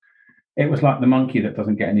It was like the monkey that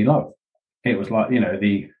doesn't get any love. It was like,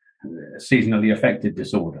 the seasonally affected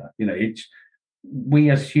disorder. We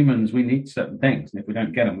as humans, we need certain things. And if we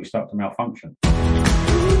don't get them, we start to malfunction.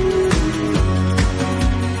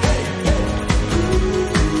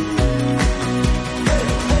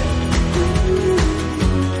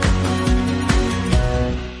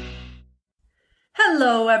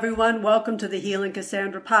 Hello, everyone. Welcome to the Healing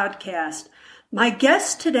Cassandra podcast. My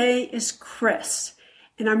guest today is Chris,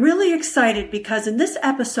 and I'm really excited because in this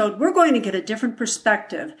episode, we're going to get a different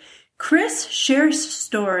perspective. Chris shares a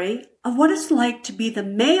story of what it's like to be the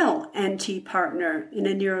male NT partner in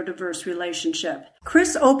a neurodiverse relationship.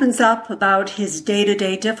 Chris opens up about his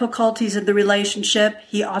day-to-day difficulties in the relationship.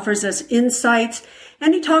 He offers us insights,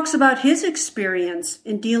 and he talks about his experience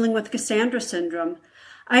in dealing with Cassandra syndrome.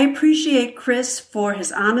 I appreciate Chris for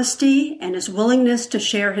his honesty and his willingness to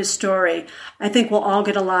share his story. I think we'll all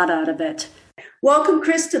get a lot out of it. Welcome,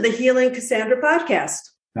 Chris, to the Healing Cassandra podcast.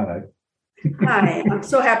 Hello. Hi, I'm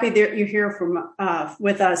so happy that you're here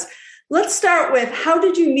with us. Let's start with, how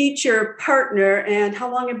did you meet your partner and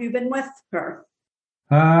how long have you been with her?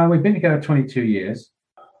 We've been together 22 years.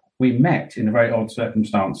 We met in a very odd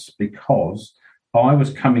circumstance because I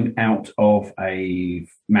was coming out of a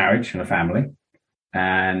marriage and a family,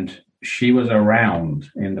 and she was around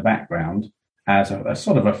in the background as a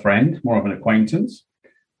sort of a friend, more of an acquaintance.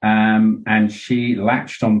 And she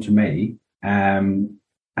latched onto me and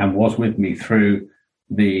was with me through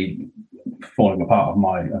the falling apart of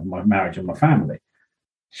my marriage and my family.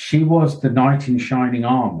 She was the knight in shining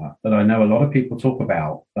armor that I know a lot of people talk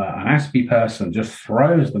about. An Aspie person just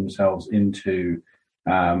throws themselves into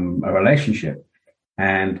a relationship,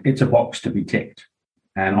 and it's a box to be ticked.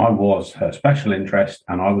 And I was her special interest,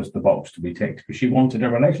 and I was the box to be ticked because she wanted a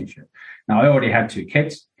relationship. Now, I already had 2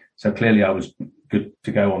 kids, so clearly I was good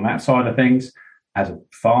to go on that side of things as a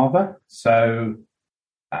father. So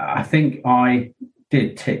I think I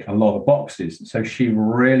did tick a lot of boxes. So she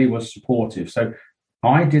really was supportive. So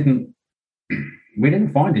we didn't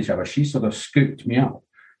find each other. She sort of scooped me up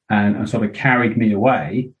and sort of carried me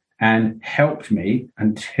away and helped me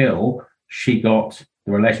until she got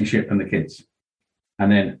the relationship and the kids.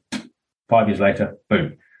 And then 5 years later,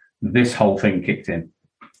 boom, this whole thing kicked in.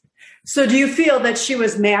 So do you feel that she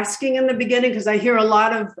was masking in the beginning? Because I hear a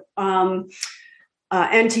lot of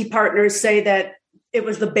NT partners say that it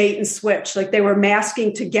was the bait and switch, like they were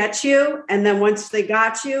masking to get you. And then once they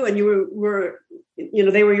got you and you were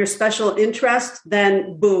they were your special interest,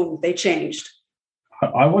 then boom, they changed.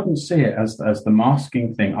 I wouldn't see it as the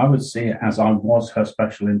masking thing. I would see it as I was her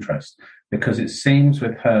special interest, because it seems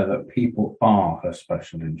with her that people are her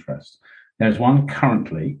special interest. There's one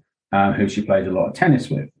currently who she plays a lot of tennis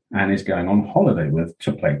with and is going on holiday with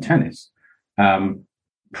to play tennis.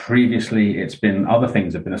 Previously, it's been other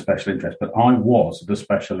things have been a special interest, but I was the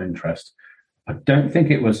special interest. I don't think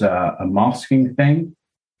it was a masking thing,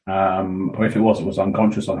 or if it was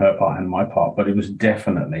unconscious on her part and my part, but it was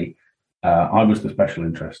definitely I was the special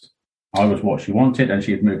interest. I was what she wanted, and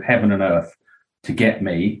she had moved heaven and earth to get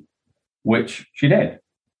me, which she did.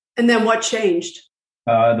 And then what changed?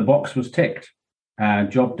 The box was ticked.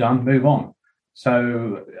 Job done, move on.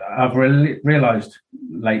 So I've realized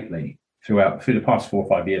lately, through the past 4 or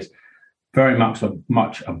 5 years, very much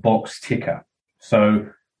a box ticker. So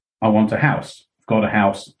I want a house. I've got a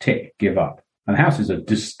house, tick, give up. And the house is a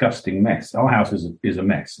disgusting mess. Our house is a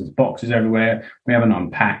mess. There's boxes everywhere. We haven't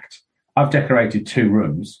unpacked. I've decorated 2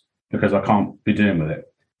 rooms because I can't be doing with it.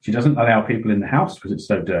 She doesn't allow people in the house because it's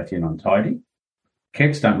so dirty and untidy.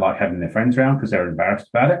 Kids don't like having their friends around because they're embarrassed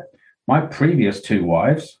about it. My previous 2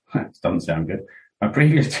 wives, it doesn't sound good, my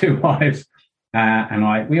previous 2 wives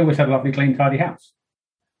we always had a lovely, clean, tidy house.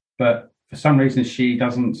 But for some reason,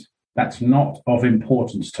 that's not of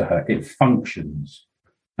importance to her. It functions,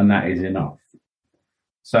 and that is enough.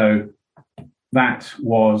 So that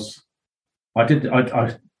was, I did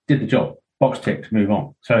the job, box ticked, move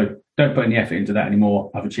on. So don't put any effort into that anymore.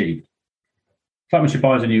 I've achieved. It's like when she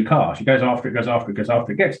buys a new car. She goes after it,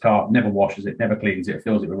 gets a car, never washes it, never cleans it,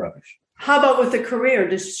 fills it with rubbish. How about with a career?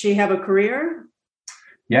 Does she have a career?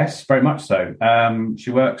 Yes, very much so. She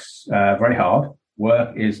works very hard.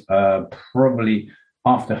 Work is probably,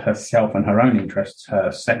 after herself and her own interests,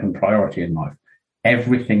 her second priority in life.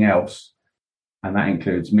 Everything else, and that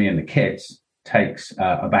includes me and the kids, takes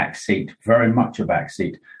a back seat, very much a back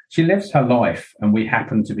seat. She lives her life, and we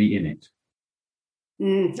happen to be in it.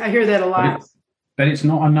 I hear that a lot. But it's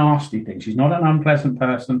not a nasty thing. She's not an unpleasant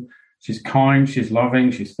person. She's kind. She's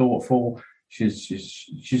loving. She's thoughtful.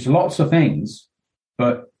 She's lots of things,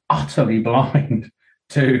 but utterly blind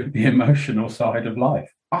to the emotional side of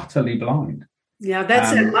life. Utterly blind. Yeah,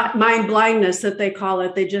 that's it. Mind blindness that they call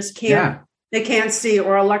it. They just can't. They can't see,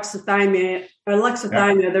 or alexithymia.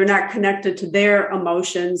 They're not connected to their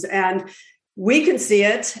emotions, and we can see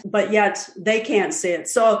it, but yet they can't see it.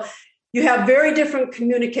 So you have very different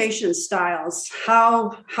communication styles.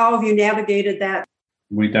 How have you navigated that?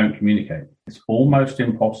 We don't communicate. It's almost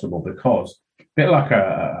impossible because a bit like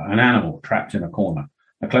an animal trapped in a corner.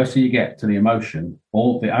 The closer you get to the emotion,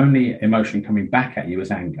 the only emotion coming back at you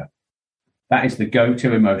is anger. That is the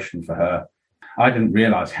go-to emotion for her. I didn't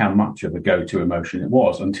realize how much of a go-to emotion it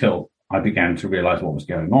was until I began to realize what was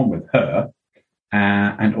going on with her.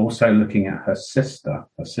 And also looking at her sister.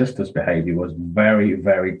 Her sister's behavior was very,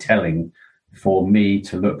 very telling for me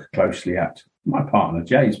to look closely at my partner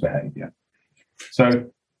Jay's behavior.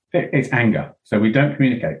 So it's anger. So we don't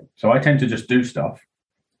communicate. So I tend to just do stuff.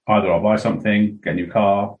 Either I'll buy something, get a new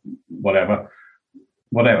car, whatever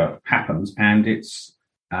happens. And it's,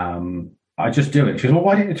 I just do it. She says, well,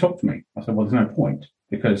 why didn't you talk to me? I said, well, there's no point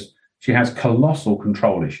because she has colossal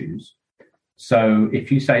control issues. So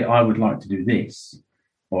if you say, I would like to do this,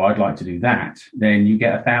 or I'd like to do that, then you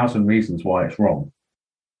get 1,000 reasons why it's wrong.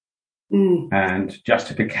 And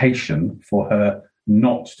justification for her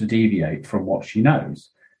not to deviate from what she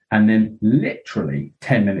knows. And then literally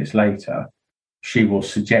 10 minutes later, she will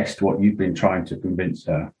suggest what you've been trying to convince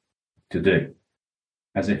her to do,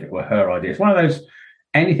 as if it were her idea. It's one of those,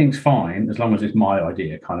 anything's fine as long as it's my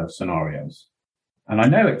idea kind of scenarios. And I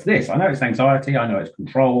know it's this, I know it's anxiety, I know it's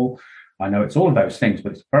control, I know it's all of those things,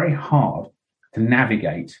 but it's very hard to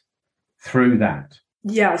navigate through that.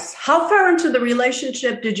 Yes. How far into the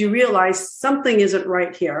relationship did you realize something isn't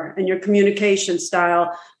right here and your communication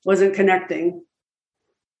style wasn't connecting?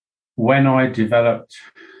 When I developed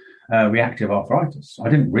reactive arthritis, I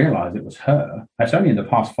didn't realize it was her. It's only in the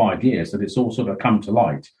past 5 years that it's all sort of come to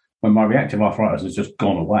light when my reactive arthritis has just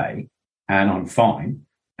gone away and I'm fine.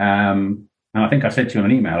 And I think I said to you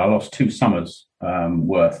in an email, I lost 2 summers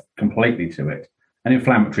worth completely to it. An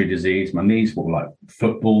inflammatory disease. My knees were like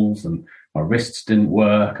footballs and my wrists didn't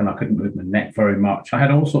work and I couldn't move my neck very much. I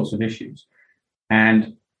had all sorts of issues.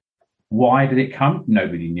 And why did it come?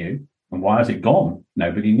 Nobody knew. And why has it gone?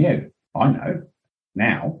 Nobody knew. I know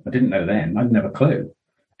now. I didn't know then. I didn't have a clue.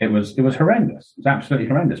 It was horrendous. It was absolutely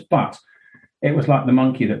horrendous. But it was like the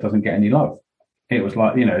monkey that doesn't get any love. It was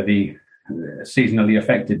like, the seasonally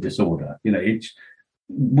affected disorder.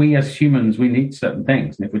 We as humans, we need certain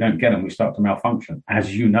things. And if we don't get them, we start to malfunction,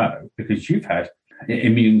 as you know, because you've had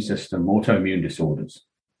immune system, autoimmune disorders.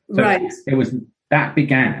 So right. That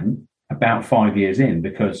began about 5 years in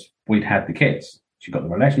because we'd had the kids. She got the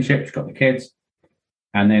relationship, she got the kids.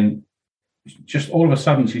 And then just all of a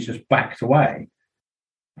sudden, she's just backed away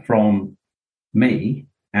from me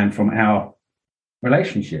and from our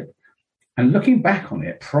relationship. And looking back on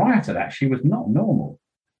it, prior to that, she was not normal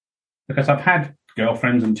because I've had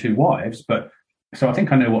girlfriends and 2 wives, so I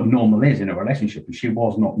think I know what normal is in a relationship, and she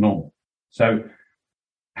was not normal. So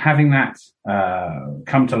having that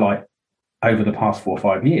come to light over the past 4 or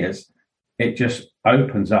 5 years, it just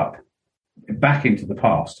opens up back into the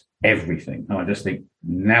past everything. And I just think,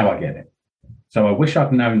 now I get it. So I wish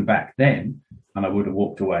I'd known back then and I would have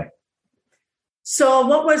walked away. So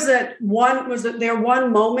what was it? Was there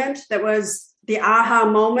one moment that was the aha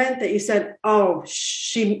moment that you said, oh,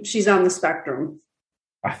 she's on the spectrum?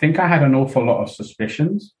 I think I had an awful lot of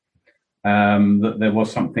suspicions that there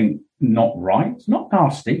was something not right. It's not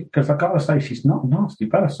nasty, because I've got to say she's not a nasty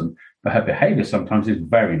person, but her behavior sometimes is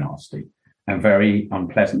very nasty and very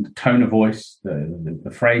unpleasant. The tone of voice,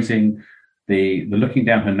 the phrasing, the looking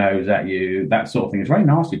down her nose at you, that sort of thing is very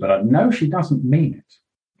nasty, but I know she doesn't mean it.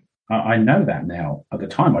 I know that now. At the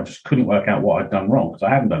time, I just couldn't work out what I'd done wrong because I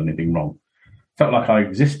hadn't done anything wrong. Felt like I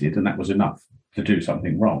existed and that was enough to do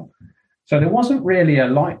something wrong. So there wasn't really a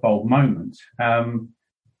light bulb moment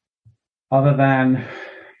other than,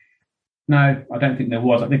 no, I don't think there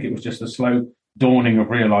was. I think it was just a slow dawning of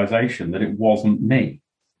realization that it wasn't me.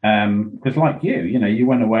 Because like you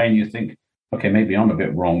went away and you think, okay, maybe I'm a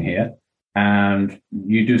bit wrong here. And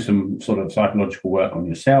you do some sort of psychological work on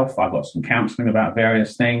yourself. I got some counseling about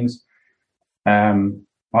various things.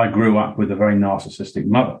 I grew up with a very narcissistic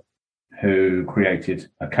mother who created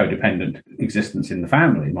a codependent existence in the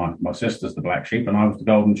family. My sister's the black sheep and I was the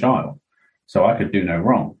golden child. So I could do no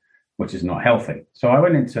wrong, which is not healthy. So I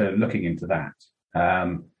went into looking into that.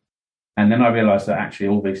 And then I realized that actually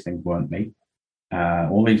all these things weren't me.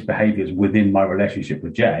 All these behaviors within my relationship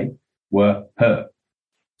with Jay were her.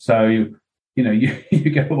 So, you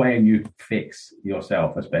go away and you fix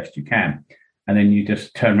yourself as best you can. And then you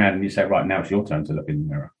just turn around and you say, right, now it's your turn to look in the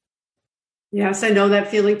mirror. Yes, I know that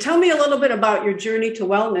feeling. Tell me a little bit about your journey to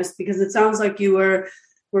wellness, because it sounds like you were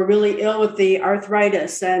really ill with the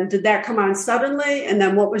arthritis. And did that come on suddenly? And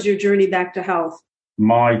then what was your journey back to health?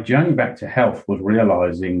 My journey back to health was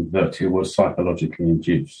realizing that it was psychologically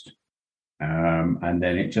induced. And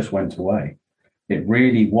then it just went away. It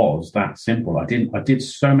really was that simple. I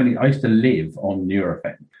used to live on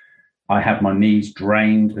Nurofen. I had my knees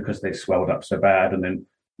drained because they swelled up so bad. And then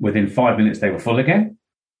within 5 minutes, they were full again.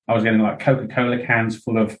 I was getting like Coca-Cola cans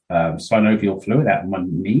full of synovial fluid out of my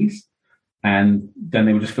knees. And then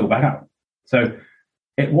they would just fill back up. So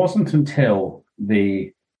it wasn't until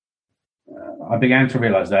I began to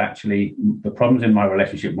realize that actually the problems in my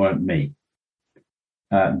relationship weren't me.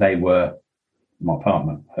 They were my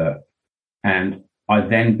partner, her. And I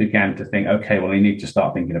then began to think, okay, well, I need to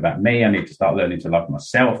start thinking about me. I need to start learning to love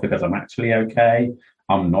myself because I'm actually okay.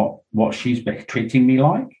 I'm not what she's treating me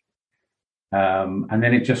like. And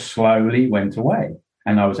then it just slowly went away.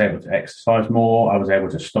 And I was able to exercise more. I was able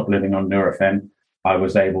to stop living on Nurofen. I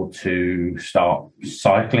was able to start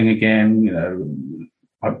cycling again. You know,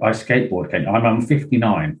 I skateboard again. I'm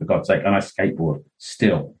 59, for God's sake, and I skateboard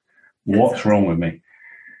still. What's wrong with me?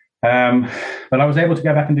 But I was able to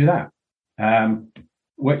go back and do that,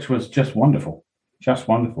 which was just wonderful, just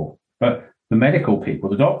wonderful. But the medical people,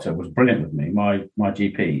 the doctor was brilliant with me. My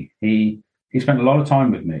GP, he spent a lot of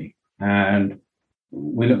time with me, and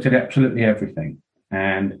we looked at absolutely everything.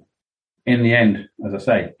 And in the end, as I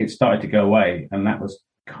say, it started to go away. And that was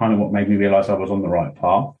kind of what made me realize I was on the right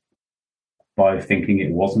path, by thinking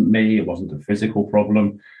it wasn't me. It wasn't a physical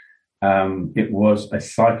problem. It was a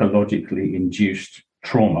psychologically induced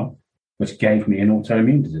trauma, which gave me an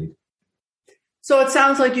autoimmune disease. So it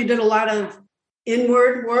sounds like you did a lot of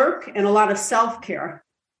inward work and a lot of self-care.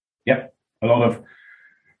 Yep. A lot of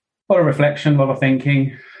reflection, a lot of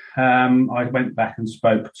thinking. I went back and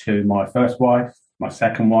spoke to my first wife, my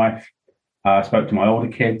second wife. I spoke to my older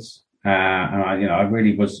kids, and I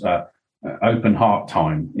really was open heart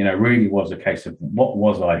time. Really was a case of what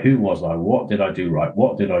was I, who was I, what did I do right,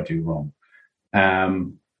 what did I do wrong,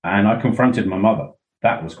 and I confronted my mother.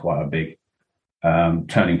 That was quite a big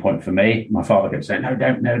turning point for me. My father kept saying, "No,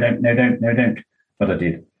 don't," but I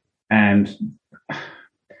did, and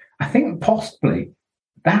I think possibly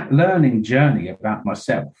that learning journey about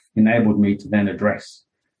myself enabled me to then address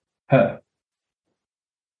her.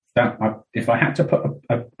 If I had to put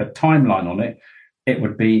a timeline on it, it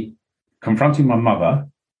would be confronting my mother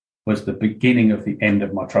was the beginning of the end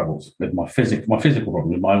of my troubles with my physical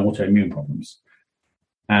problems, my autoimmune problems.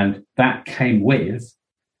 And that came with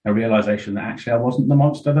a realization that actually I wasn't the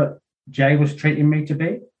monster that Jay was treating me to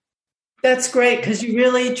be. That's great, because you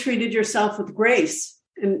really treated yourself with grace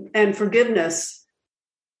and forgiveness.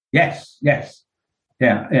 Yes. Yeah,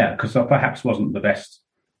 because I perhaps wasn't the best.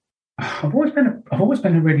 I've always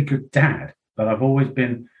been a really good dad, but I've always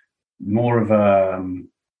been more of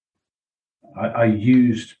I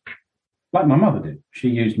used, like my mother did. She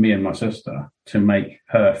used me and my sister to make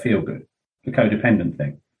her feel good, the codependent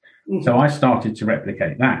thing. Mm-hmm. So I started to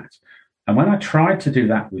replicate that. And when I tried to do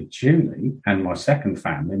that with Julie and my second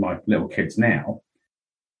family, my little kids now,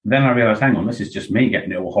 then I realized, hang on, this is just me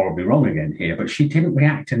getting it all horribly wrong again here. But she didn't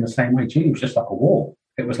react in the same way. Julie was just like a wall.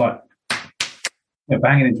 It was like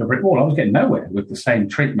banging into a brick wall. I was getting nowhere with the same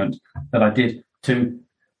treatment that I did to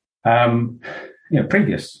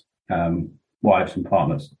previous wives and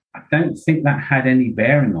partners. I don't think that had any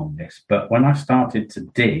bearing on this, but when I started to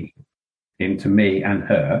dig into me and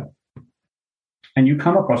her, and you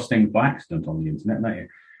come across things by accident on the internet, don't you?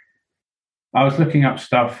 I was looking up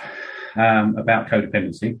stuff about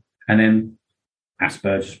codependency, and then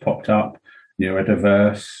Asperger's popped up,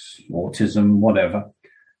 neurodiverse, autism, whatever.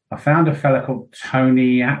 I found a fella called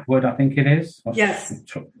Tony Atwood, I think it is. Yes.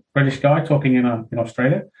 British guy talking in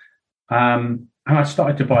Australia. And I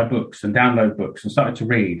started to buy books and download books and started to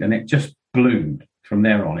read, and it just bloomed from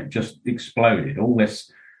there on. It just exploded. All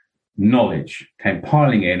this knowledge came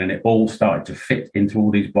piling in, and it all started to fit into all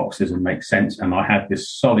these boxes and make sense. And I had this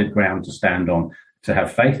solid ground to stand on, to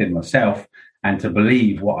have faith in myself and to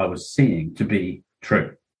believe what I was seeing to be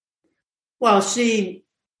true. Well, she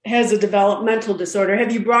has a developmental disorder.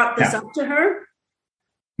 Have you brought this up to her?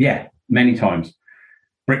 Yeah, many times.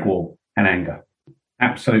 Brick wall and anger.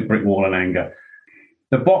 Absolute brick wall and anger.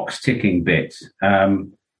 The box ticking bit,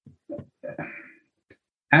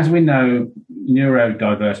 as we know,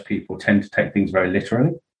 neurodiverse people tend to take things very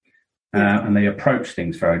literally, and they approach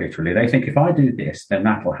things very literally. They think, if I do this, then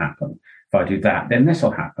that will happen. If I do that, then this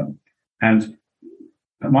will happen. And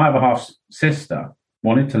my other half's sister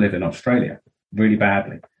wanted to live in Australia really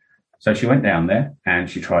badly. So she went down there and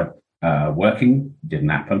she tried working, didn't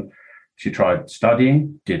happen. She tried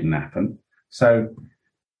studying, didn't happen. So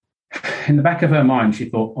in the back of her mind, she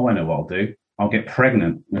thought, oh, I know what I'll do. I'll get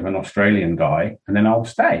pregnant with an Australian guy and then I'll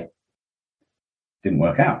stay. Didn't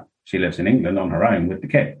work out. She lives in England on her own with the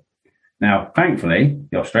kid. Now, thankfully,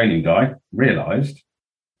 the Australian guy realised,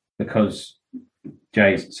 because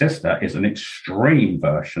Jay's sister is an extreme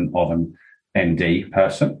version of an ND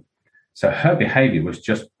person, so her behaviour was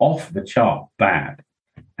just off the chart bad.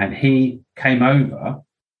 And he came over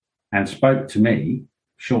and spoke to me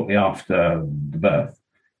shortly after the birth.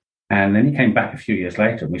 And then he came back a few years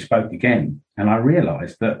later and we spoke again. And I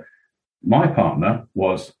realised that my partner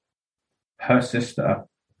was her sister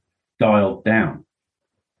dialed down.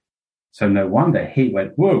 So no wonder he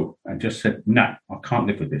went, whoa, and just said, no, I can't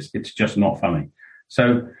live with this. It's just not funny.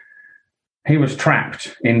 So he was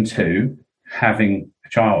trapped into having a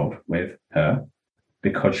child with her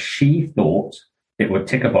because she thought it would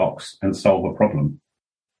tick a box and solve a problem.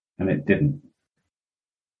 And it didn't.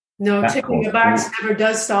 No, ticking a box never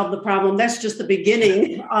does solve the problem. That's just the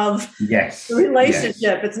beginning of the relationship.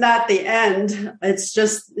 Yes. It's not the end. It's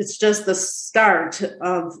just the start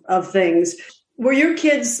of things. Were your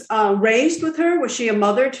kids raised with her? Was she a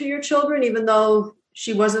mother to your children, even though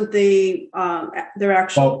she wasn't their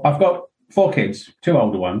actual? Well, I've got 4 kids, 2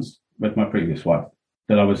 older ones with my previous wife.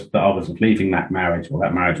 That I was leaving that marriage. Well,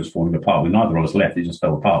 that marriage was falling apart. Neither of us left. It just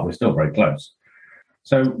fell apart. We're still very close.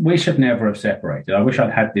 So we should never have separated. I wish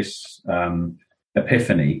I'd had this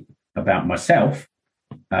epiphany about myself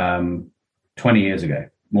 20 years ago,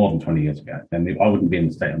 more than 20 years ago. Then I wouldn't be in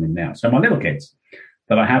the state I'm in now. So my little kids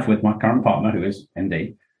that I have with my current partner, who is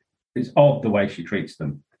ND, it's odd the way she treats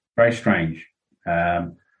them. Very strange.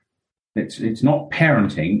 It's not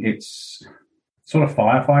parenting. It's sort of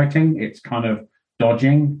firefighting. It's kind of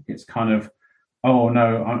dodging. It's kind of, oh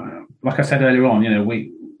no, like I said earlier on,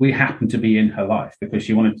 we happened to be in her life because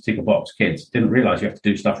she wanted to tick a box. Kids didn't realize you have to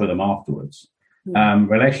do stuff with them afterwards.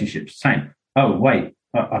 Relationships, same. Oh, wait,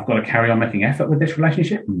 I've got to carry on making effort with this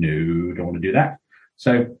relationship? No, don't want to do that.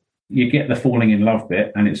 So you get the falling in love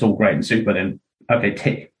bit and it's all great and super. Then, okay,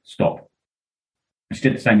 tick, stop. She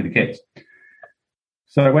did the same with the kids.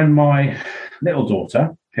 So when my little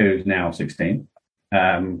daughter, who's now 16,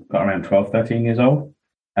 got around 12, 13 years old,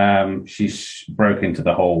 she's broke into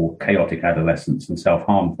the whole chaotic adolescence and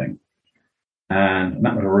self-harm thing. And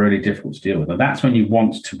that was really difficult to deal with. And that's when you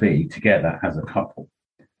want to be together as a couple,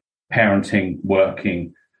 parenting,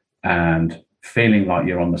 working, and feeling like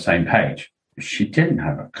you're on the same page. She didn't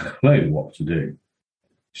have a clue what to do.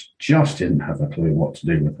 She just didn't have a clue what to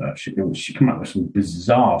do with her. She came up with some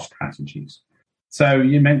bizarre strategies. So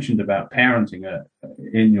you mentioned about parenting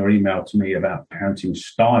in your email to me about parenting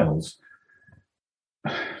styles.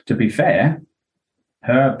 To be fair,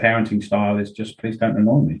 her parenting style is just, please don't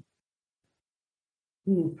annoy me.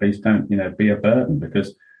 Please don't, be a burden,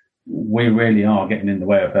 because we really are getting in the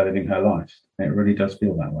way of her living her life. It really does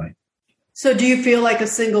feel that way. So do you feel like a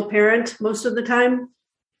single parent most of the time?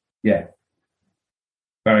 Yeah,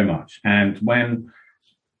 very much. And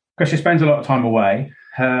because she spends a lot of time away,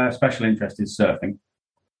 her special interest is surfing,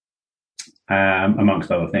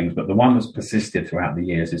 amongst other things. But the one that's persisted throughout the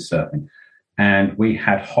years is surfing. And we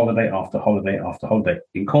had holiday after holiday after holiday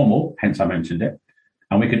in Cornwall, hence I mentioned it.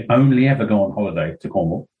 And we could only ever go on holiday to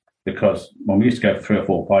Cornwall because when we used to go for 3 or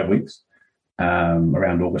 4 or 5 weeks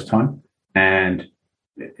around August time, and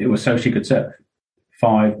it was so she could surf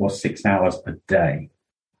 5 or 6 hours a day.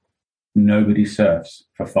 Nobody surfs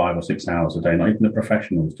for 5 or 6 hours a day. Not even the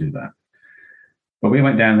professionals do that. But we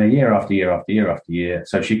went down there year after year after year after year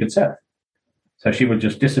so she could surf. So she would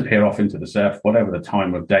just disappear off into the surf, whatever the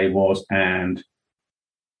time of day was, and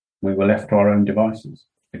we were left to our own devices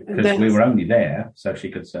because we were only there so she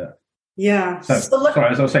could surf. Yeah. So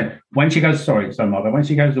sorry, as I was saying, when she goes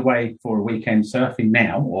away for a weekend surfing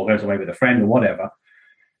now, or goes away with a friend or whatever,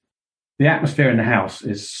 the atmosphere in the house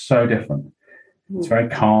is so different. It's very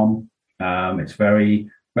calm. It's very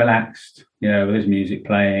relaxed. There's music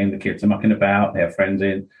playing, the kids are mucking about, they have friends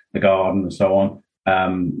in the garden and so on.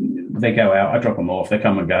 They go out, I drop them off, they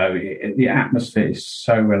come and go. The atmosphere is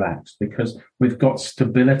so relaxed because we've got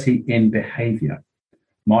stability in behavior.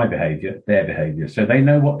 My behavior, their behavior. So they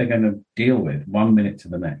know what they're going to deal with 1 minute to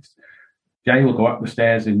the next. Jay will go up the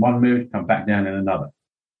stairs in one mood, come back down in another.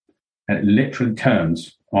 And it literally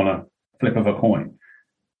turns on a flip of a coin.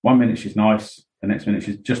 1 minute she's nice, the next minute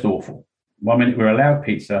she's just awful. 1 minute we're allowed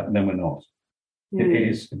pizza, and then we're not. It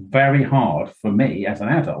is very hard for me as an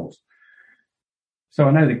adult. So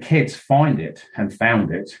I know the kids find it and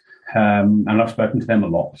found it, and I've spoken to them a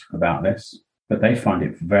lot about this, but they find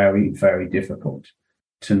it very, very difficult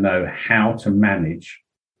to know how to manage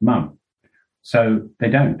mum. So they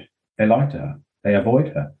don't. They lie to her. They avoid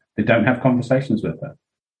her. They don't have conversations with her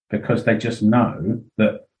because they just know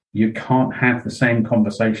that you can't have the same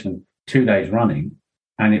conversation 2 days running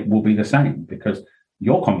and it will be the same, because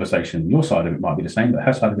your conversation, your side of it might be the same, but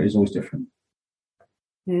her side of it is always different.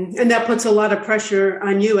 And that puts a lot of pressure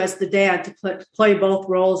on you as the dad to play both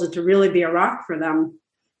roles and to really be a rock for them.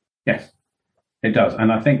 Yes, it does.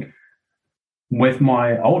 And I think with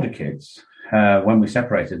my older kids, when we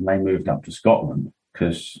separated and they moved up to Scotland,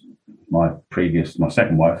 because my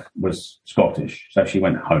second wife was Scottish, so she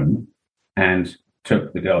went home and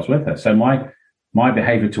took the girls with her. So my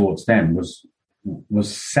behavior towards them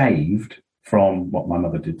was saved from what my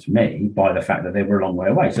mother did to me by the fact that they were a long way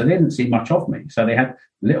away. So they didn't see much of me. So they had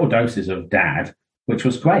little doses of dad, which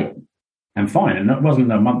was great and fine. And it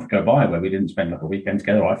wasn't a month go by where we didn't spend like a weekend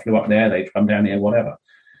together. I flew up there, they'd come down here, whatever.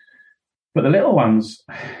 But the little ones,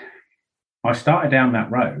 I started down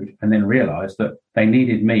that road and then realized that they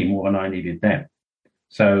needed me more than I needed them.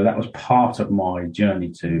 So that was part of my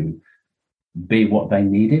journey to be what they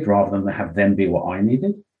needed rather than have them be what I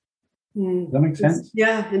needed. Does that make sense?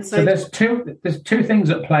 Yeah. So there's two things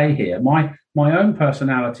at play here. My own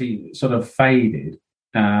personality sort of faded,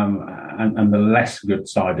 and the less good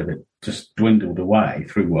side of it just dwindled away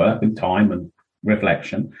through work and time and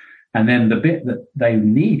reflection. And then the bit that they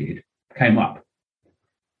needed came up.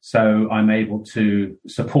 So I'm able to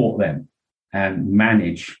support them and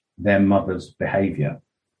manage their mother's behavior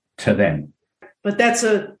to them. But that's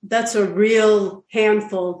a real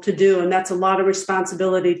handful to do, and that's a lot of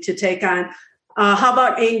responsibility to take on. How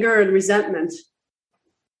about anger and resentment?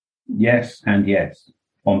 Yes, and yes,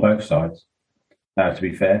 on both sides, to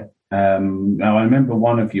be fair. Now, I remember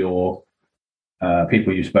one of your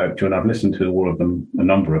people you spoke to, and I've listened to all of them a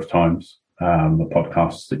number of times, the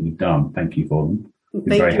podcasts that you've done. Thank you for them. It's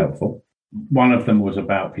been very helpful. One of them was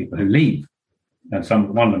about people who leave, and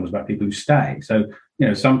one of them was about people who stay. So,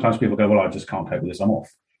 sometimes people go, well, I just can't cope with this, I'm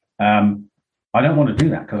off. I don't want to do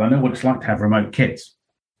that because I know what it's like to have remote kids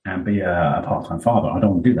and be a part-time father. I don't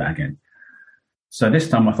want to do that again. So this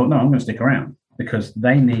time I thought, no, I'm going to stick around because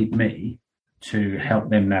they need me to help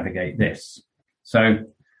them navigate this. So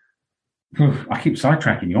I keep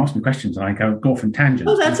sidetracking. You ask me questions and I go off in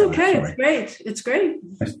tangents. Oh, that's okay. It's great. It's great.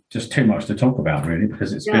 It's just too much to talk about, really,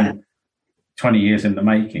 because it's been 20 years in the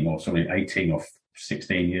making, or 18 or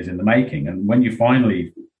 16 years in the making. And when you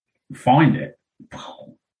finally find it,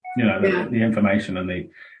 the information and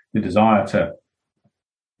the desire to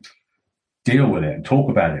deal with it and talk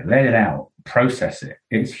about it, let it out, process it,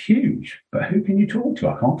 it's huge. But who can you talk to?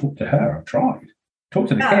 I can't talk to her. I've tried. Talk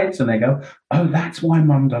to the kids and they go, oh, that's why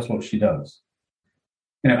mum does what she does.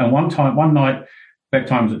 And one night,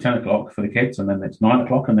 bedtime's at 10 o'clock for the kids, and then it's 9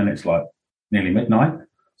 o'clock, and then it's like nearly midnight.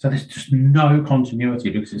 So there's just no continuity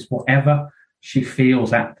because it's whatever she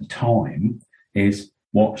feels at the time is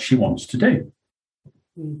what she wants to do.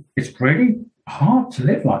 It's really hard to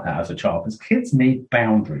live like that as a child because kids need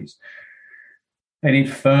boundaries. They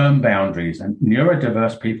need firm boundaries, and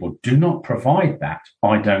neurodiverse people do not provide that,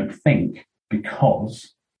 I don't think,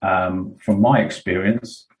 because from my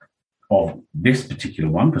experience of this particular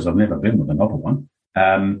one, because I've never been with another one,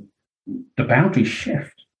 the boundaries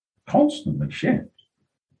constantly shift.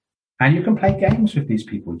 And you can play games with these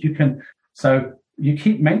people. So you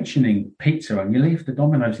keep mentioning pizza and you leave the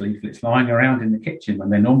Domino's leaflets lying around in the kitchen when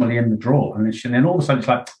they're normally in the drawer. And then all of a sudden it's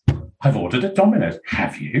like, I've ordered at Domino's.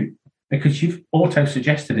 Have you? Because you've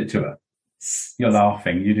auto-suggested it to her. You're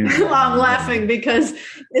laughing. You do. Well, I'm laughing because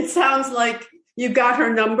it sounds like you got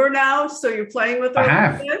her number now, so you're playing with her. I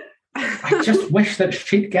have. I just wish that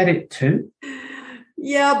she'd get it too.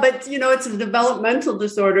 Yeah, but, it's a developmental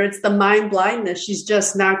disorder. It's the mind blindness. She's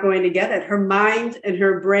just not going to get it. Her mind and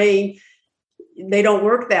her brain, they don't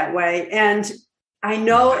work that way. And I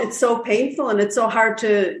know it's so painful and it's so hard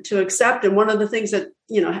to accept. And one of the things that,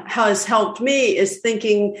 has helped me is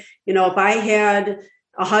thinking, if I had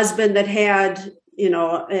a husband that had,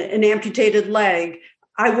 an amputated leg,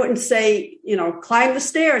 I wouldn't say, climb the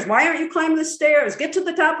stairs. Why aren't you climbing the stairs? Get to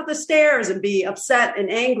the top of the stairs and be upset and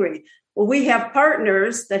angry. Well, we have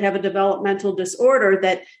partners that have a developmental disorder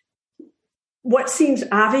that what seems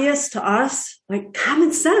obvious to us, like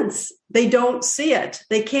common sense, they don't see it.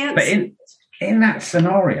 They can't see it. In that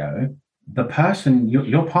scenario, the person,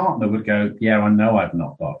 your partner would go, yeah, I know I've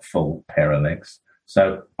not got a full pair of legs,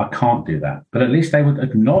 so I can't do that. But at least they would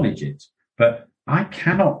acknowledge it. But I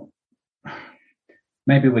cannot.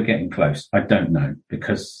 Maybe we're getting close. I don't know,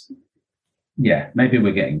 because, maybe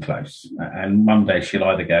we're getting close. And one day she'll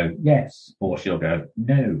either go yes or she'll go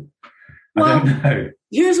no. I don't know.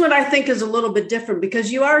 Here's what I think is a little bit different,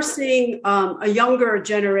 because you are seeing a younger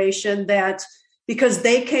generation that because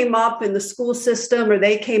they came up in the school system or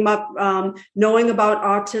they came up knowing about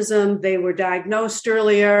autism. They were diagnosed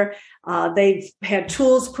earlier. They've had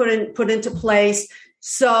tools put into place.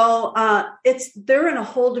 So they're in a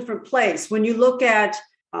whole different place. When you look at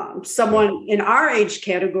someone in our age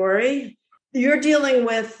category, you're dealing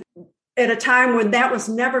with at a time when that was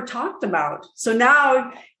never talked about. So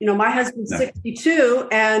now, my husband's 62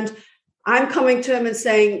 and I'm coming to him and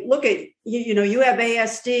saying, look, you have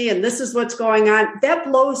ASD and this is what's going on. That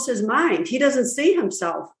blows his mind. He doesn't see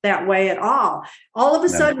himself that way at all. All of a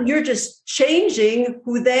sudden, you're just changing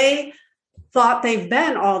who they thought they've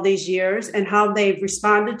been all these years and how they've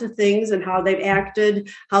responded to things and how they've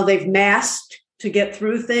acted, how they've masked to get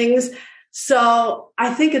through things. So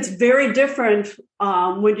I think it's very different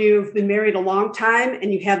when you've been married a long time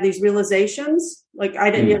and you have these realizations. Like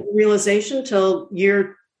I didn't have the realization till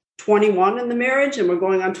year 21 in the marriage and we're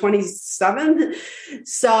going on 27.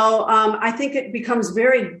 So I think it becomes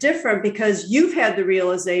very different because you've had the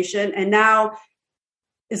realization. And now,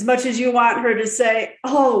 as much as you want her to say,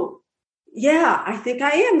 oh, yeah, I think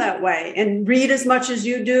I am that way, and read as much as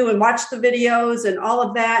you do and watch the videos and all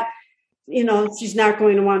of that, she's not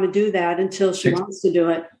going to want to do that until she wants to do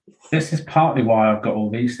it. This is partly why I've got all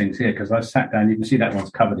these things here, because I sat down, you can see that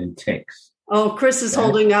one's covered in ticks. Oh, Chris is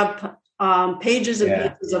holding up pages and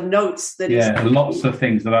pages of notes. Lots of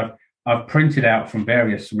things that I've printed out from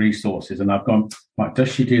various resources, and I've gone, right,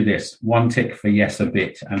 does she do this? 1 tick for yes a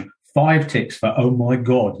bit, and 5 ticks for, oh my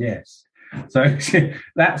God, yes. So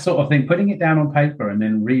that sort of thing, putting it down on paper and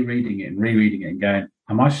then rereading it and going,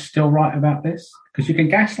 am I still right about this? Because you can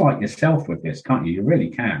gaslight yourself with this, can't you? You really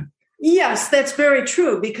can. Yes, that's very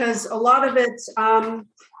true, because a lot of it,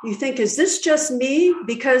 you think, is this just me?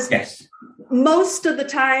 Because most of the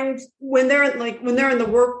time when they're in the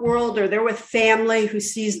work world or they're with family who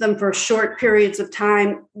sees them for short periods of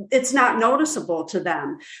time, it's not noticeable to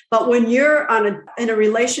them. But when you're in a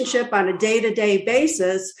relationship on a day-to-day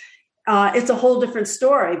basis, it's a whole different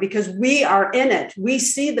story, because we are in it. We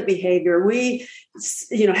see the behavior. We,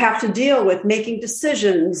 have to deal with making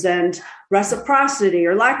decisions and reciprocity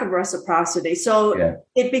or lack of reciprocity. So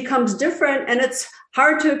it becomes different, and it's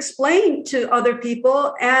hard to explain to other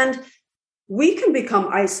people. And we can become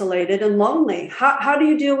isolated and lonely. How do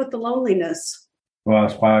you deal with the loneliness? Well,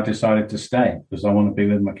 that's why I decided to stay, because I want to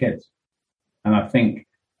be with my kids. And I think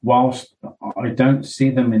whilst I don't see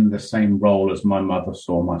them in the same role as my mother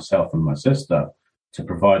saw myself and my sister, to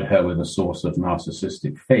provide her with a source of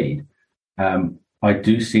narcissistic feed, I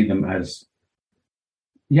do see them as,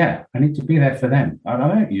 I need to be there for them. I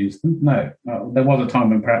don't use them. No. There was a time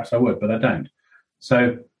when perhaps I would, but I don't.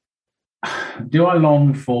 So do I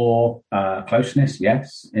long for closeness?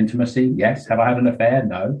 Yes. Intimacy? Yes. Have I had an affair?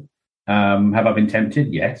 No. Have I been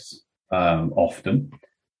tempted? Yes. Often.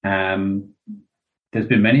 There's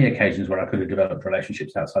been many occasions where I could have developed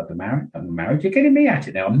relationships outside the marriage. You're getting me at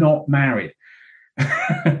it now. I'm not married.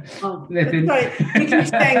 Oh, sorry. You keep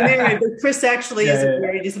saying married, but Chris actually isn't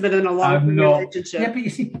married. He's been in a long relationship. Yeah, but you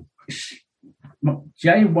see,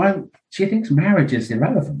 Jay she thinks marriage is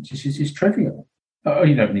irrelevant. She's trivial. Oh,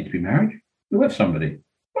 you don't need to be married. You're with somebody.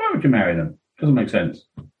 Why would you marry them? Doesn't make sense.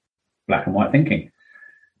 Black and white thinking.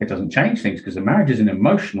 It doesn't change things, because a marriage is an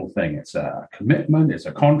emotional thing. It's a commitment. It's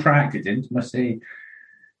a contract. It's intimacy.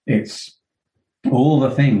 It's all the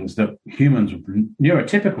things that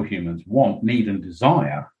neurotypical humans want, need, and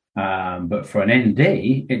desire. But for an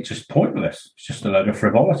ND, it's just pointless. It's just a load of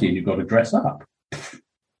frivolity, and you've got to dress up.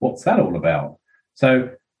 What's that all about? So,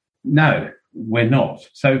 no, we're not.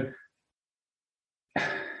 So,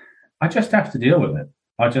 I just have to deal with it.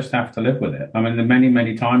 I just have to live with it. I mean, the many,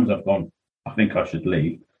 many times I've gone, I think I should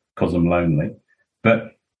leave because I'm lonely.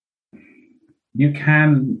 But you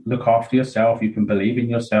can look after yourself. You can believe in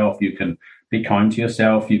yourself. You can be kind to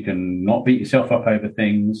yourself. You can not beat yourself up over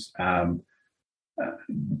things.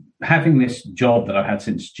 Having this job that I've had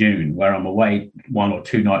since June, where I'm away 1 or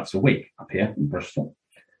 2 nights a week up here in Bristol,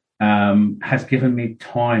 has given me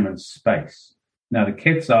time and space. Now, the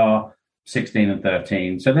kids are 16 and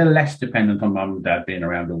 13, so they're less dependent on mum and dad being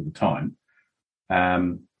around all the time.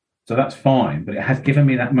 So that's fine, but it has given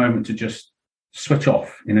me that moment to just switch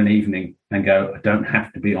off in an evening and go, I don't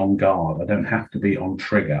have to be on guard. I don't have to be on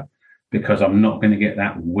trigger, because I'm not going to get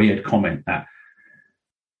that weird comment, that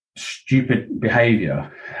stupid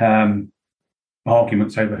behavior,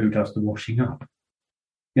 arguments over who does the washing up.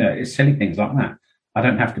 It's silly things like that. I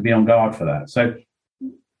don't have to be on guard for that. So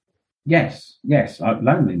yes,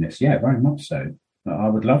 loneliness, very much so. I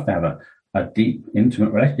would love to have a deep,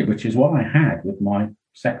 intimate relationship, which is what I had with my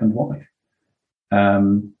second wife.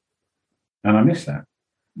 And I miss that.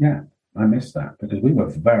 Yeah, I miss that, because we were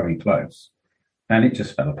very close. And it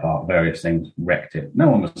just fell apart. Various things wrecked it. No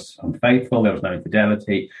one was unfaithful. There was no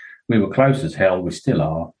infidelity. We were close as hell. We still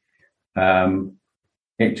are.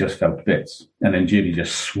 It just fell to bits. And then Judy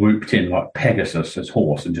just swooped in like Pegasus as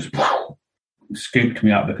horse and just scooped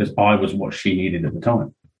me up because I was what she needed at the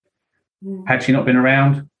time. Had she not been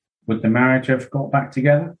around, would the marriage have got back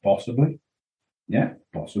together? Possibly. Yeah,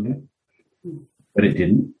 possibly. But it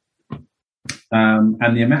didn't.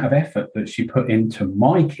 And the amount of effort that she put into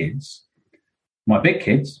my kids, my big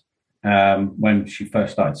kids, when she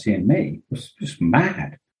first started seeing me, was just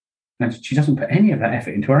mad. And she doesn't put any of that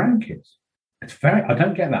effort into her own kids. I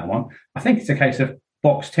don't get that one. I think it's a case of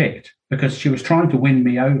box ticked because she was trying to win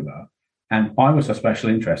me over and I was a special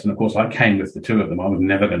interest. And of course, I came with the two of them. I was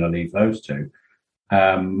never going to leave those two,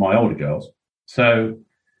 my older girls. So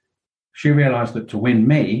she realized that to win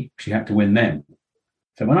me, she had to win them.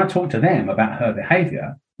 So when I talk to them about her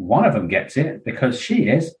behavior, one of them gets it because she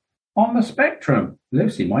is on the spectrum.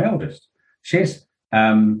 Lucy, my oldest, she's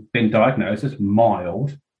been diagnosed as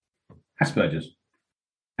mild Asperger's.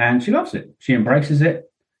 And she loves it. She embraces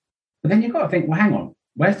it. But then you've got to think, well, hang on,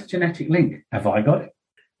 where's the genetic link? Have I got it?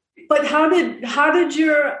 But how did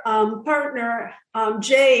your partner,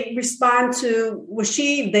 Jay, respond to, was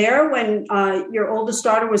she there when your oldest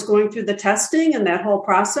daughter was going through the testing and that whole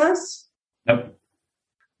process? Nope.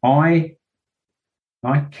 I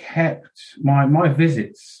kept my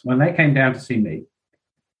visits, when they came down to see me,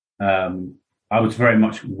 I was very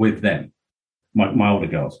much with them, my older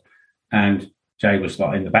girls. And Jay was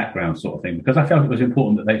like in the background sort of thing, because I felt it was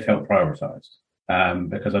important that they felt prioritized,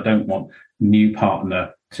 because I don't want new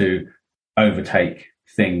partner to overtake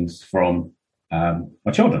things from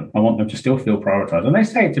my children. I want them to still feel prioritized. And they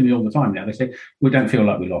say it to me all the time now. They say, we don't feel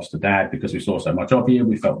like we lost a dad because we saw so much of you.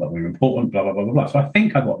 We felt that we were important, blah, blah, blah, blah, blah. So I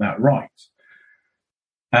think I got that right.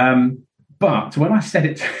 But when I said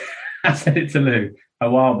it to Lou a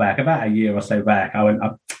while back, about a year or so back, I went,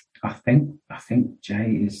 I think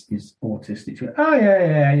Jay is autistic. She went, oh,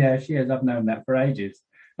 yeah, she is. I've known that for ages.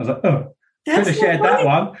 I was like, oh, should have shared that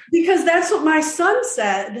one. Because that's what my son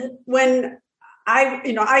said when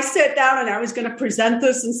I sat down and I was going to present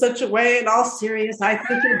this in such a way and all serious. I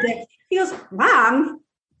think you're Dick. He goes, Mom,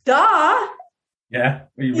 duh. Yeah.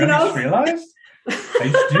 Well, you really realized? Are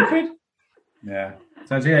you stupid? Yeah.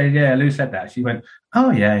 So yeah, Lou said that. She went, oh,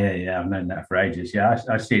 yeah. I've known that for ages. Yeah,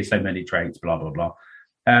 I see so many traits, blah, blah, blah.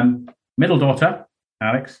 Middle daughter,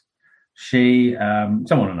 Alex, she don't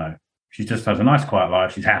want to know. She just has a nice, quiet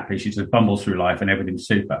life. She's happy. She just bumbles through life and everything's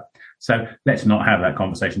super. So let's not have that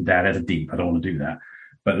conversation, Dad. That's deep. I don't want to do that.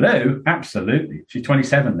 But Lou, absolutely. She's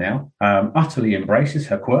 27 now, utterly embraces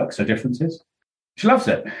her quirks, her differences. She loves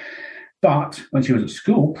it. But when she was at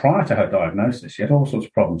school, prior to her diagnosis, she had all sorts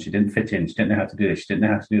of problems. She didn't fit in. She didn't know how to do this. She didn't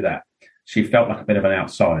know how to do that. She felt like a bit of an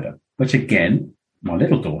outsider, which again, my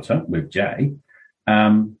little daughter with Jay,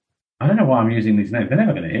 I don't know why I'm using these names. They're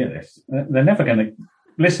never going to hear this. They're never going to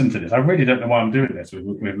listen to this. I really don't know why I'm doing this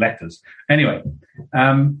with letters. Anyway,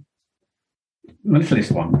 the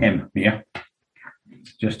littlest one, Mia,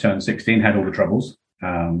 just turned 16, had all the troubles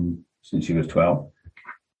since she was 12.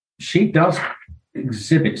 She does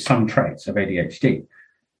exhibit some traits of ADHD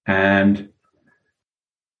and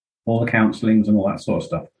all the counselings and all that sort of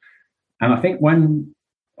stuff. And I think when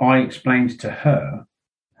I explained to her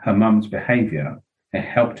mum's behaviour, it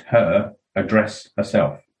helped her address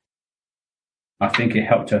herself. I think it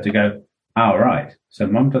helped her to go, oh, right, so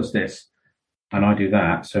mum does this and I do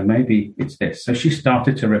that, so maybe it's this. So she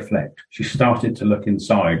started to reflect. She started to look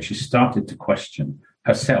inside. She started to question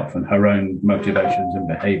herself and her own motivations and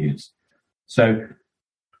behaviours. So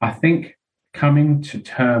I think coming to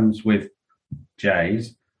terms with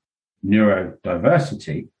Jay's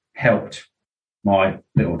neurodiversity helped my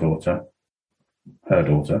little daughter, her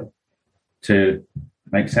daughter, to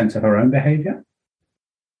make sense of her own behaviour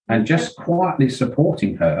and just quietly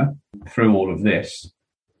supporting her through all of this,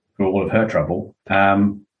 through all of her trouble,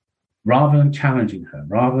 rather than challenging her,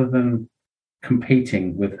 rather than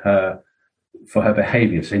competing with her for her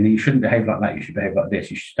behaviour, saying you shouldn't behave like that, you should behave like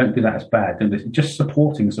this, don't do that, as bad, do this. Just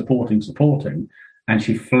supporting. And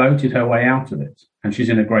she floated her way out of it. And she's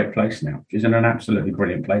in a great place now. She's in an absolutely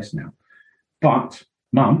brilliant place now. But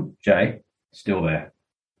Mum, Jay, still there.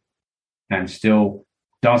 And still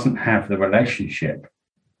doesn't have the relationship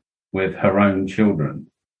with her own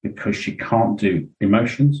children because she can't do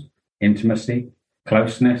emotions, intimacy,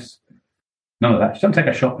 closeness, none of that. She doesn't take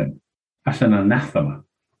her shopping. That's an anathema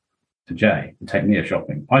to Jay to take Mia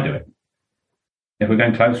shopping. I do it. If we're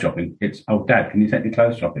going clothes shopping, it's, oh, Dad, can you take me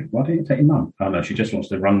clothes shopping? Why don't you take your mum? Oh, no, she just wants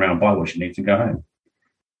to run around, buy what she needs and go home.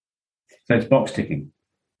 So it's box ticking.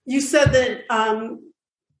 You said that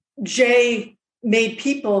Jay made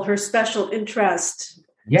people her special interest.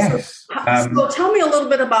 Yes. So tell me a little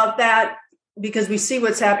bit about that, because we see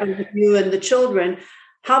what's happened with you and the children.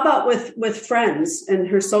 How about with friends and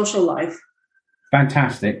her social life?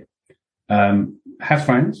 Fantastic. Has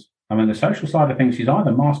friends. I mean, the social side of things, she's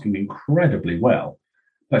either masking incredibly well,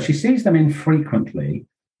 but she sees them infrequently,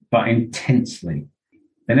 but intensely.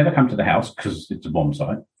 They never come to the house because it's a bomb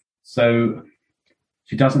site. So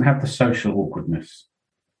she doesn't have the social awkwardness,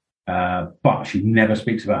 but she never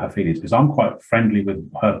speaks about her feelings, because I'm quite friendly with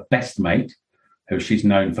her best mate, who she's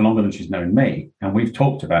known for longer than she's known me. And we've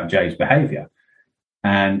talked about Jay's behavior.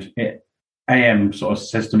 And AM sort of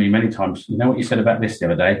says to me many times, you know what you said about this the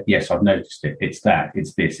other day? Yes, I've noticed it. It's that,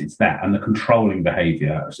 it's this, it's that. And the controlling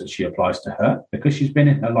behavior that she applies to her, because she's been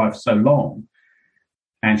in her life so long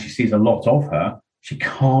and she sees a lot of her, she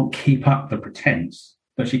can't keep up the pretense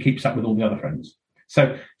that she keeps up with all the other friends.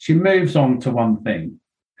 So she moves on to one thing,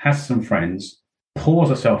 has some friends, pours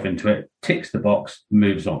herself into it, ticks the box,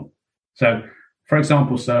 moves on. So, for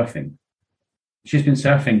example, surfing. She's been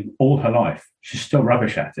surfing all her life. She's still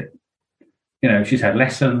rubbish at it. You know, she's had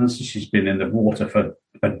lessons. She's been in the water for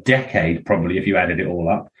a decade, probably, if you added it all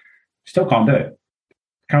up. Still can't do it.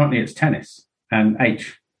 Currently, it's tennis. And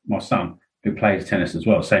H, my son, who plays tennis as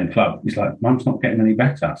well, same club, he's like, Mum's not getting any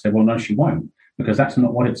better. I said, well, no, she won't, because that's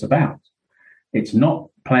not what it's about. It's not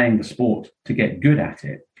playing the sport to get good at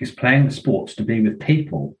it. She's playing the sports to be with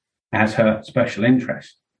people as her special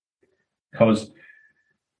interest. Because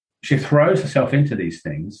she throws herself into these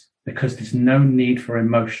things because there's no need for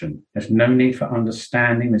emotion. There's no need for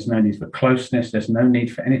understanding. There's no need for closeness. There's no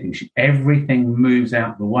need for anything. Everything moves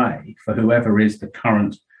out the way for whoever is the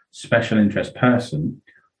current special interest person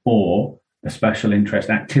or the special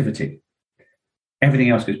interest activity. Everything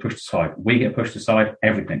else gets pushed aside. We get pushed aside,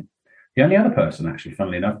 everything. The only other person, actually,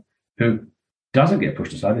 funnily enough, who doesn't get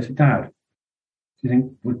pushed aside is her dad. She's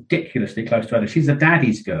ridiculously close to her. She's a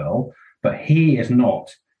daddy's girl, but he is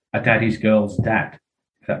not a daddy's girl's dad,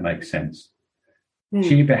 if that makes sense.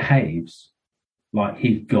 She behaves like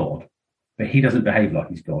he's God, but he doesn't behave like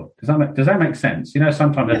he's God. Does that make sense? You know,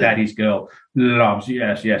 sometimes a daddy's girl loves,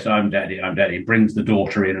 yes, I'm daddy, brings the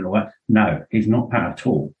daughter in and all that. No, he's not that at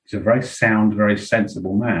all. He's a very sound, very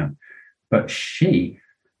sensible man. But she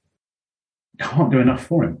can't do enough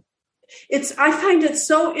for him. I find it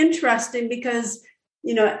so interesting because,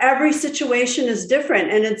 you know, every situation is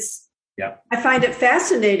different, and I find it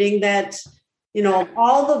fascinating that, you know,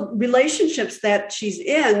 all the relationships that she's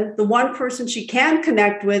in, the one person she can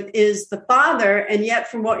connect with is the father. And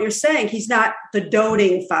yet, from what you're saying, he's not the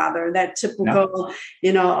doting father, that typical,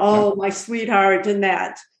 my sweetheart and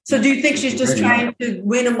that. So do you think she's just trying to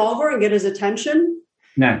win him over and get his attention?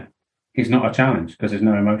 No, he's not a challenge because there's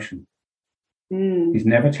no emotion. He's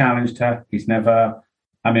never challenged her.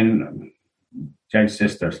 Jane's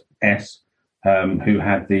sister, S, who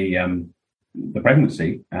had the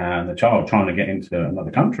pregnancy and the child trying to get into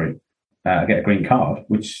another country, get a green card,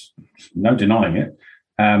 which, no denying it.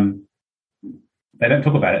 They don't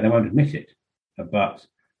talk about it. They won't admit it. But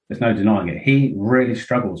there's no denying it. He really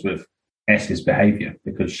struggles with S's behaviour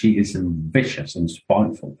because she is vicious and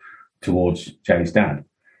spiteful towards Jay's dad.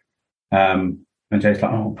 And Jay's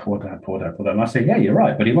like, oh, poor dad. And I say, yeah, you're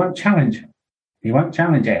right. But he won't challenge her. He won't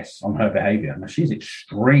challenge S on her behaviour. Now, she's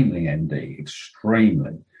extremely ND,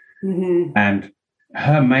 extremely. Mm-hmm. And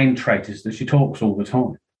her main trait is that she talks all the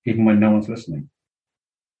time, even when no one's listening.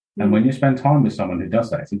 Mm-hmm. And when you spend time with someone who does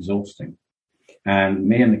that, it's exhausting. And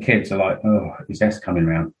me and the kids are like, oh, is S coming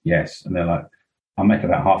round? Yes. And they're like, I'll make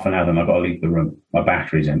about half an hour, then I've got to leave the room. My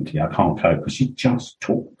battery's empty. I can't cope, because she just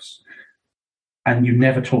talks. And you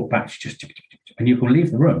never talk back. She just, and you can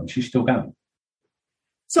leave the room. She's still going.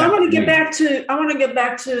 So I want to get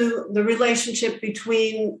back to the relationship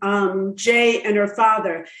between Jay and her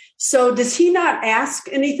father. So does he not ask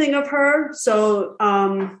anything of her? So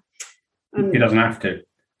he doesn't have to.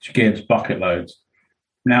 She gives bucket loads.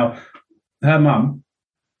 Now, her mum,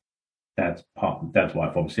 dad's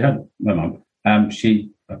wife, obviously, her mum,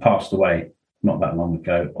 she passed away not that long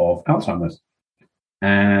ago of Alzheimer's,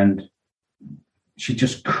 and she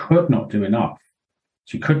just could not do enough.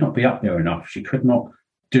 She could not be up there enough. She could not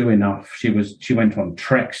do enough. She went on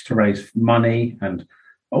treks to raise money and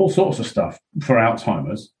all sorts of stuff for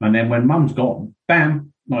Alzheimer's. And then when mum's gone,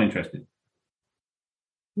 bam, not interested.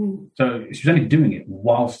 So she was only doing it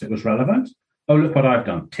whilst it was relevant. Oh, look what I've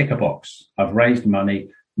done. Tick a box. I've raised money,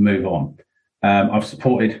 move on. I've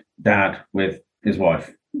supported dad with his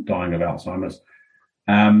wife dying of Alzheimer's.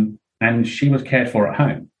 And she was cared for at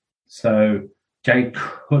home. So Jay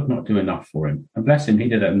could not do enough for him. And bless him, he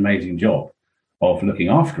did an amazing job of looking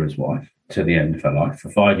after his wife to the end of her life. For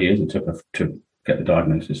 5 years, it took her to get the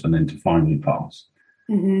diagnosis and then to finally pass.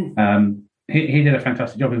 He did a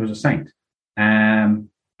fantastic job. He was a saint.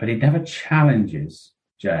 But he never challenges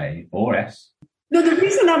J or S. No, the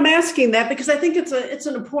reason I'm asking that, because I think it's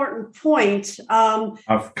an important point.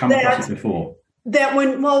 I've come across it before. That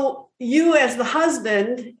you as the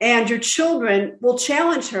husband and your children will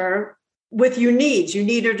challenge her with your needs. You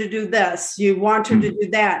need her to do this. You want her to do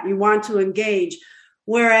that. You want to engage.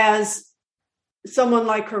 Whereas someone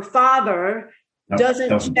like her father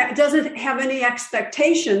doesn't have any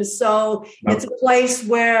expectations. So it's a place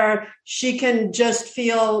where she can just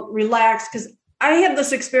feel relaxed. Because I have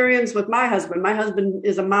this experience with my husband. My husband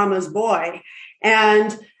is a mama's boy,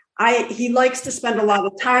 and he likes to spend a lot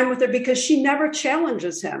of time with her because she never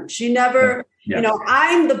challenges him. She never,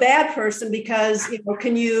 I'm the bad person because,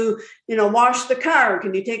 can you, wash the car?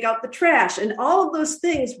 Can you take out the trash? And all of those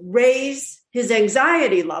things raise his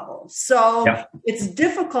anxiety level. So it's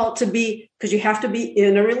difficult because you have to be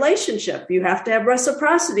in a relationship. You have to have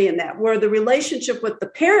reciprocity in that, where the relationship with the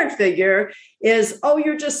parent figure is, oh,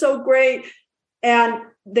 you're just so great. And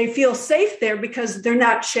they feel safe there because they're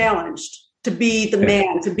not challenged to be the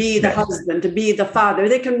man, to be the husband, to be the father.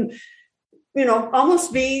 They can,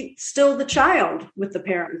 almost be still the child with the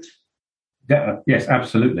parent. Yeah, yes,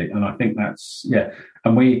 absolutely. And I think that's,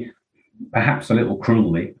 and we, perhaps a little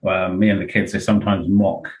cruelly, me and the kids, they sometimes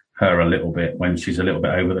mock her a little bit when she's a little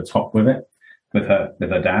bit over the top with it, with her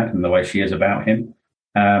dad and the way she is about him.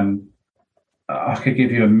 I could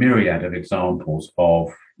give you a myriad of examples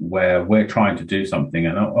of where we're trying to do something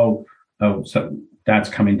and, so dad's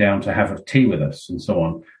coming down to have a tea with us and so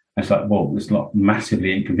on. And it's like, well, it's not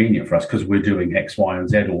massively inconvenient for us because we're doing X, Y, and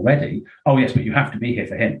Z already. Oh, yes, but you have to be here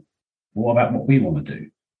for him. What about what we want to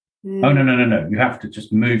do? Oh, no. You have to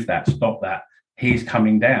just move that, stop that. He's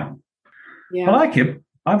coming down. Yeah. I like him.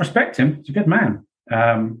 I respect him. He's a good man.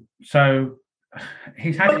 So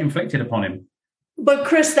he's had it inflicted upon him. But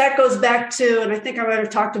Chris, that goes back to, and I think I might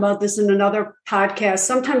have talked about this in another podcast,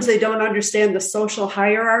 sometimes they don't understand the social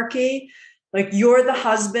hierarchy. Like, you're the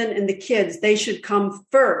husband and the kids, they should come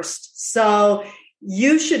first. So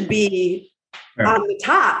you should be on the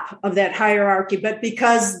top of that hierarchy. But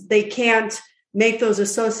because they can't make those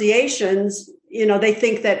associations, they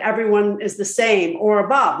think that everyone is the same or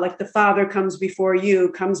above, like the father comes before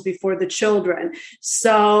you, comes before the children.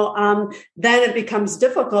 So then it becomes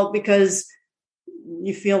difficult because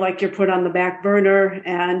you feel like you're put on the back burner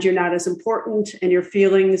and you're not as important, and your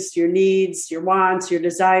feelings, your needs, your wants, your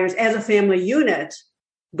desires as a family unit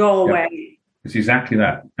go away. It's exactly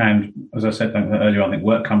that. And as I said earlier, I think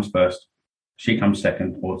work comes first, she comes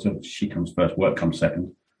second, or she comes first, work comes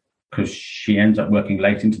second, because she ends up working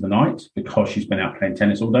late into the night because she's been out playing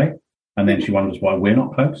tennis all day. And then she wonders why we're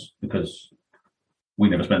not close, because we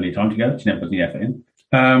never spend any time together. She never puts any effort in.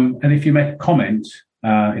 And if you make a comment,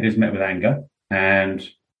 it is met with anger. And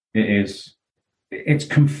it's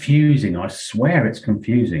confusing. I swear it's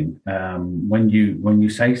confusing when you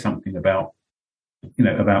say something about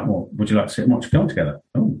what would you like to sit and watch a film together?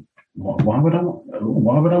 Oh, why would I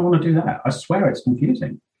want to do that? I swear it's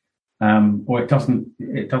confusing. Or it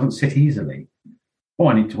doesn't sit easily. Oh,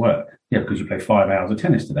 I need to work. Yeah, because you play 5 hours of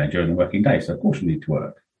tennis today during the working day, so of course you need to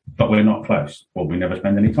work. But we're not close, or we never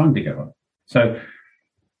spend any time together. So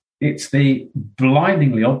it's the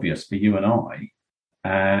blindingly obvious for you and I,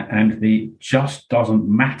 and the just doesn't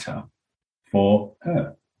matter for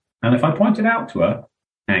her. And if I point it out to her,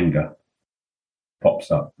 anger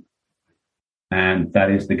pops up. And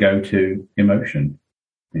that is the go-to emotion.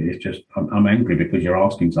 It's just, I'm angry because you're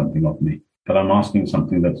asking something of me, but I'm asking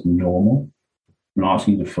something that's normal. I'm not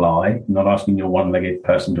asking you to fly. I'm not asking your one-legged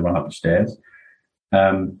person to run up the stairs.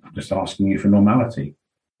 I'm just asking you for normality.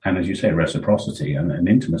 And as you say, reciprocity and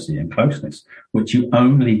intimacy and closeness, which you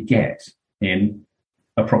only get in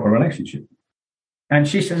a proper relationship. And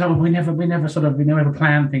she says, "Oh, we never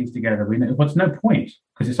plan things together. Well, there's no point,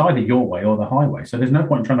 because it's either your way or the highway. So there's no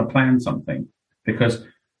point trying to plan something because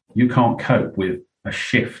you can't cope with a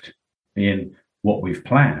shift in what we've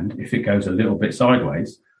planned. If it goes a little bit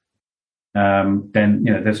sideways, then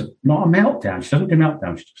there's not a meltdown. She doesn't do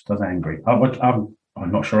meltdown. She just does angry.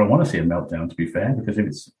 I'm not sure I want to see a meltdown, to be fair, because if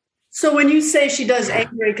it's... So when you say she does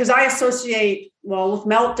angry, because I associate, with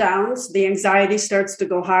meltdowns, the anxiety starts to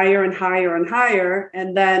go higher and higher and higher.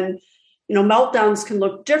 And then, meltdowns can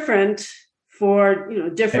look different for,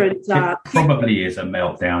 different... It probably is a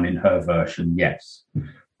meltdown in her version, yes.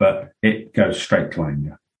 But it goes straight to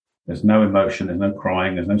anger. There's no emotion, there's no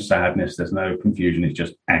crying, there's no sadness, there's no confusion. It's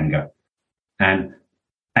just anger. And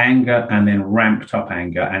anger, and then ramped up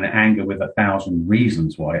anger, and anger with 1,000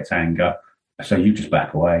 reasons why it's anger. So you just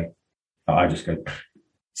back away. I just go,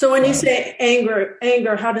 So when you say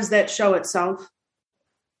anger, how does that show itself?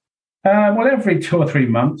 Well, every 2 or 3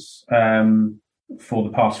 months for the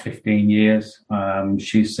past 15 years,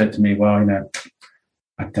 she's said to me, well,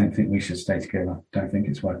 I don't think we should stay together. Don't think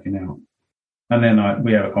it's working out. And then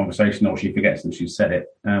we have a conversation, or she forgets that she said it,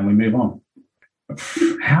 and we move on.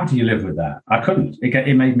 How do you live with that? I couldn't.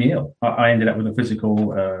 It made me ill. I ended up with a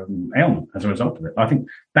physical ailment as a result of it. I think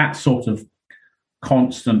that sort of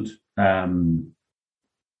constant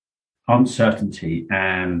uncertainty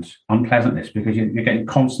and unpleasantness, because you're getting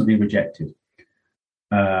constantly rejected.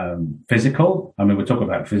 Physical, we're talking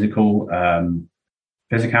about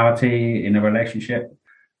physicality in a relationship.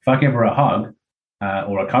 If I give her a hug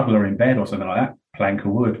or a cuddle her in bed or something like that, plank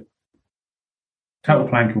of wood. Total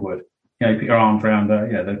plank of wood. Put your arms around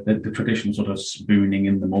her, the traditional sort of spooning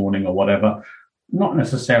in the morning or whatever. Not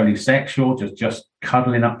necessarily sexual, just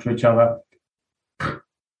cuddling up to each other.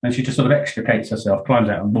 And she just sort of extricates herself, climbs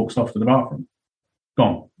out and walks off to the bathroom.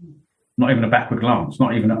 Gone. Not even a backward glance.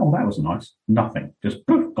 Not even, oh, that was nice. Nothing. Just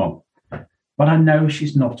poof, gone. But I know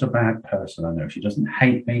she's not a bad person. I know she doesn't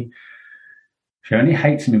hate me. She only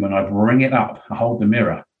hates me when I bring it up. I hold the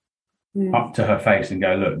mirror up to her face and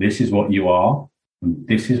go, look, this is what you are. And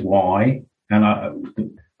this is why. And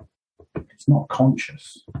it's not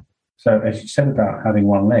conscious. So as you said about having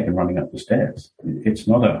one leg and running up the stairs, it's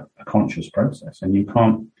not a conscious process. And you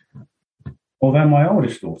can't, although my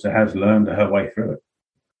oldest daughter has learned her way through it.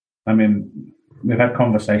 We've had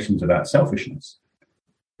conversations about selfishness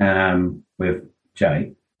with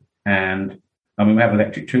Jay, and we have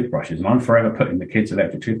electric toothbrushes, and I'm forever putting the kids'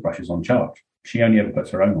 electric toothbrushes on charge. She only ever puts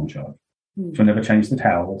her own on charge. She'll never change the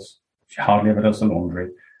towels. She hardly ever does the laundry.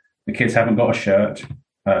 The kids haven't got a shirt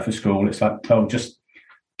for school. It's like, oh, just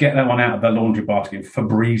get that one out of the laundry basket and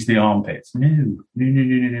Febreze the armpits. No,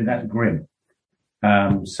 that's grim.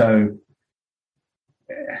 So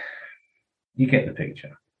you get the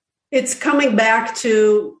picture. It's coming back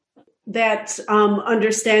to that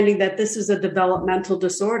understanding that this is a developmental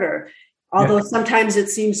disorder. Although sometimes it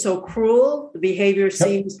seems so cruel, the behavior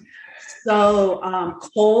seems so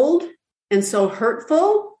cold and so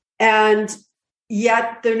hurtful, and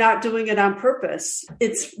yet they're not doing it on purpose.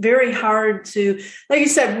 It's very hard to, like you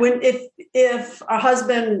said, if a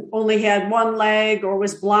husband only had one leg or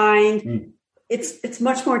was blind, it's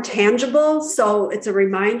much more tangible. So it's a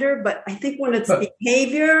reminder. But I think when it's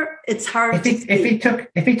behavior, it's hard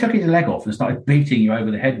if he took his leg off and started beating you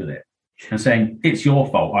over the head with it and saying, it's your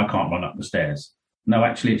fault, I can't run up the stairs. No,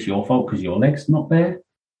 actually, it's your fault because your leg's not there.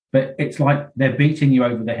 But it's like they're beating you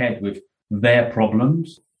over the head with their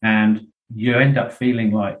problems, and you end up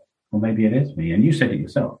feeling like, well, maybe it is me. And you said it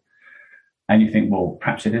yourself. And you think, well,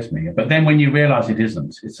 perhaps it is me. But then when you realize it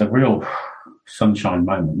isn't, it's a real sunshine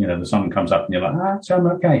moment. The sun comes up and you're like, so I'm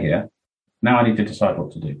okay here. Now I need to decide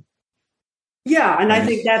what to do. Yeah. And I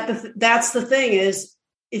think that that's the thing is,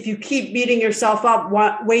 if you keep beating yourself up,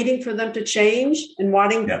 waiting for them to change and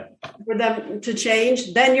wanting for them to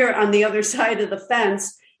change, then you're on the other side of the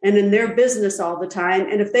fence and in their business all the time.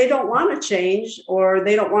 And if they don't want to change, or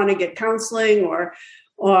they don't want to get counseling or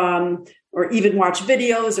even watch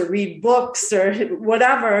videos or read books or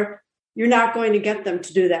whatever, you're not going to get them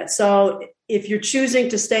to do that. So if you're choosing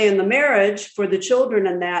to stay in the marriage for the children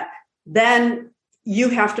and that, then you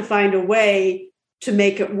have to find a way to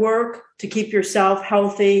make it work, to keep yourself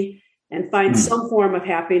healthy and find some form of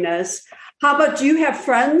happiness. How about, do you have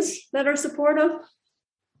friends that are supportive?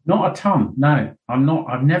 Not a ton, no. I'm not.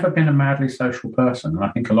 I've never been a madly social person. And I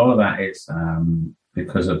think a lot of that is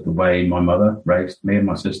because of the way my mother raised me and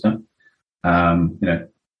my sister.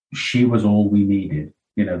 She was all we needed,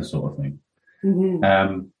 the sort of thing.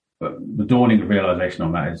 But the dawning of realization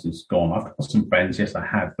on that is gone. I've got some friends, yes, I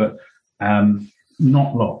have, but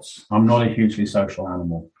not lots. I'm not a hugely social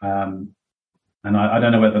animal. And I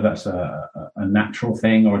don't know whether that's a natural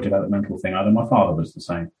thing or a developmental thing. Either my father was the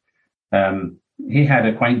same. He had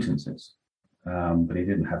acquaintances, but he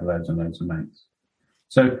didn't have loads and loads of mates.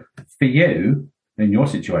 So for you, in your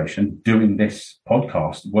situation, doing this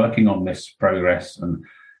podcast, working on this progress and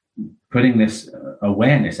putting this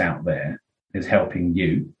awareness out there is helping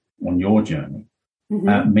you on your journey.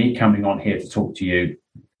 Me coming on here to talk to you,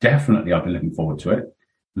 definitely I've been looking forward to it.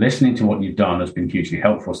 Listening to what you've done has been hugely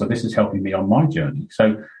helpful. So this is helping me on my journey.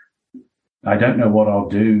 So I don't know what I'll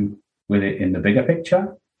do with it in the bigger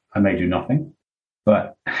picture. I may do nothing,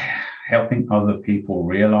 but helping other people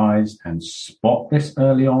realize and spot this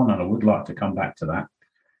early on. And I would like to come back to that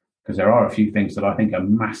because there are a few things that I think are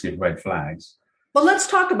massive red flags. Well, let's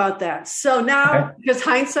talk about that. So now, Okay. because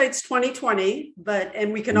hindsight's 2020,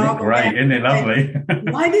 and we can Isn't all it go great? back Isn't it and say,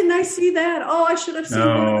 lovely? why didn't I see that? Oh, I should have seen that.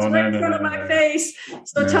 It was No, right no, in no, front no, of no, my no. face.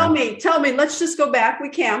 So No. tell me, let's just go back. We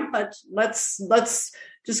can, but let's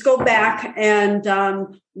just go back. And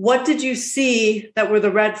what did you see that were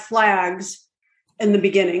the red flags in the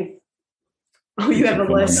beginning? Oh, you have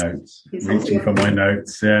a list. Reaching for my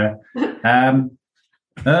notes, yeah.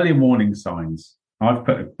 Early warning signs. I've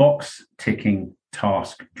put a box ticking,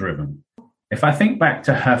 task driven. If I think back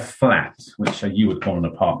to her flat, which you would call an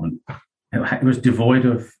apartment, it was devoid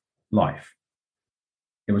of life.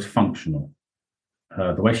 It was functional.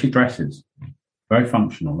 The way she dresses, very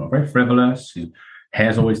functional, not very frivolous.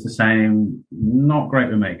 Hair's always the same, not great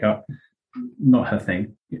with makeup, not her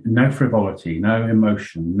thing. No frivolity, no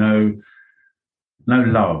emotion, no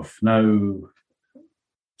love, no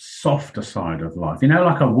softer side of life.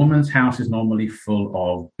 Like a woman's house is normally full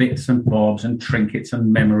of bits and bobs and trinkets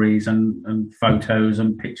and memories and photos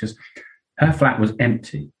and pictures. Her flat was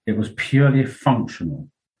empty. It was purely functional.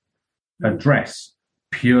 Her dress,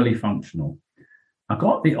 purely functional. I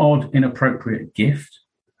got the odd inappropriate gift,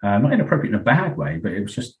 not inappropriate in a bad way, but it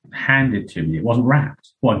was just handed to me. It wasn't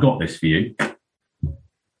wrapped. Well, I got this for you.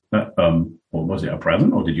 But, or was it a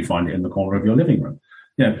present, or did you find it in the corner of your living room?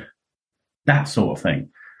 That sort of thing.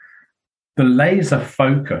 The laser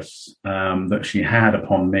focus that she had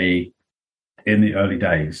upon me in the early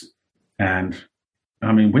days, and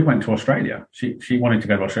I mean, we went to Australia. She wanted to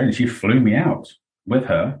go to Australia. She flew me out with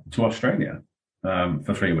her to Australia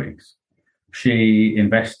for 3 weeks. She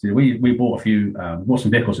invested. We bought bought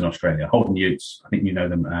some vehicles in Australia, Holden Utes. I think you know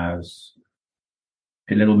them as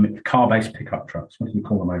little car-based pickup trucks. What do you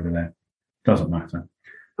call them over there? Doesn't matter.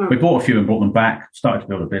 We bought a few and brought them back, started to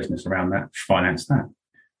build a business around that, financed that.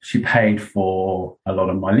 She paid for a lot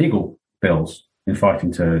of my legal bills in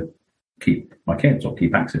fighting to keep my kids or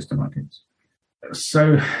keep access to my kids.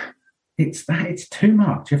 So it's too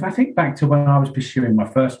much. If I think back to when I was pursuing my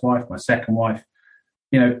first wife, my second wife,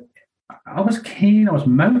 I was keen, I was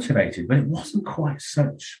motivated, but it wasn't quite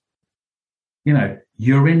such,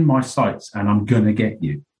 you're in my sights and I'm going to get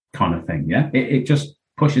you kind of thing. Yeah. It just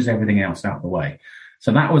pushes everything else out of the way.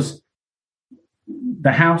 So that was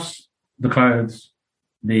the house, the clothes,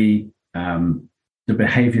 the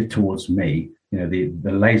behavior towards me, the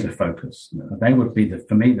laser focus. They would be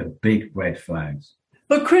for me the big red flags.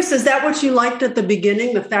 But Chris, is that what you liked at the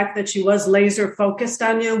beginning? The fact that she was laser focused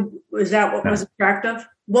on you? Is that what was attractive?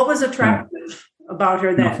 What was attractive about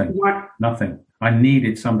her? Nothing. I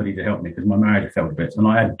needed somebody to help me because my marriage fell to bits, and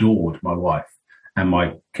I adored my wife and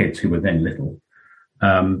my kids, who were then little.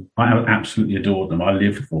 I absolutely adored them. I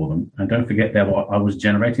lived for them. And don't forget, I was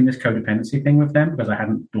generating this codependency thing with them because I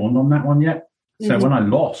hadn't dawned on that one yet. So when I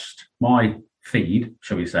lost my feed,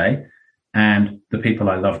 shall we say, and the people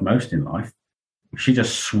I loved most in life, she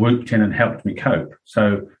just swooped in and helped me cope.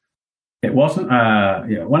 So it wasn't,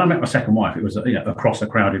 when I met my second wife, it was across a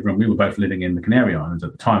crowded room. We were both living in the Canary Islands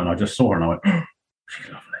at the time, and I just saw her and I went, oh, she's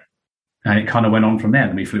lovely. And it kind of went on from there.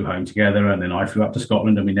 And we flew home together, and then I flew up to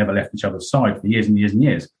Scotland, and we never left each other's side for years and years and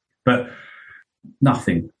years. But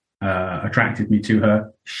nothing attracted me to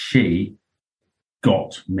her. She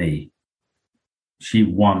got me. She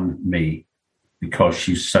won me because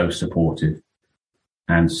she's so supportive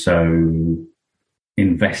and so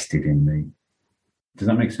invested in me. Does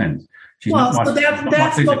that make sense? That's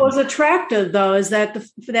what was attractive, though, is that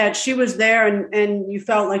that she was there and you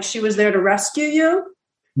felt like she was there to rescue you?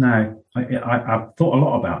 No, I've thought a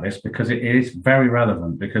lot about this because it is very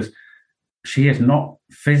relevant, because she is not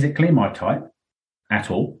physically my type at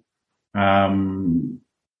all. And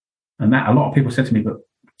that a lot of people said to me, but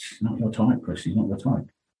she's not your type, Chris, she's not your type.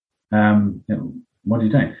 What are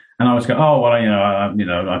you doing? And I always go, oh, well,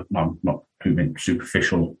 I'm not being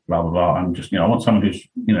superficial, blah, blah, blah. I'm just, I want someone who's,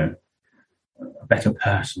 a better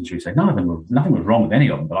person, should we say. Nothing was wrong with any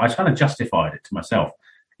of them, but I kind of justified it to myself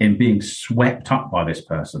in being swept up by this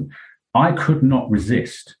person. I could not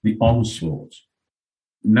resist the onslaught.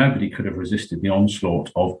 Nobody could have resisted the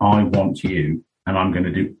onslaught of, I want you and I'm going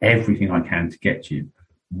to do everything I can to get you.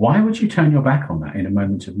 Why would you turn your back on that in a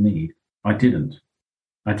moment of need? I didn't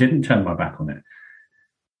turn my back on it.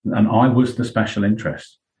 And I was the special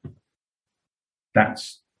interest. There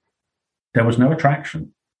was no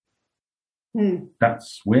attraction.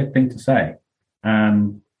 That's a weird thing to say.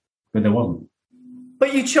 But there wasn't.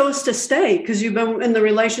 But you chose to stay because you've been in the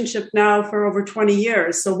relationship now for over 20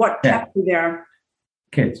 years. So what kept you there?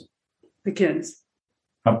 Kids. The kids.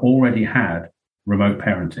 I've already had remote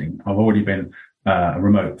parenting. I've already been a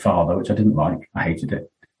remote father, which I didn't like. I hated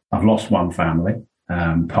it. I've lost one family,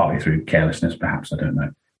 partly through carelessness, perhaps. I don't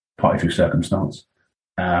know. partly through circumstance.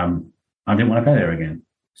 I didn't want to go there again.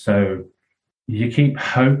 So you keep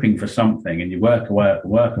hoping for something, and you work,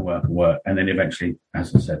 and then eventually,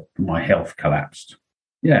 as I said, my health collapsed.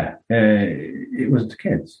 Yeah, it was the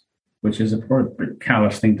kids, which is a pretty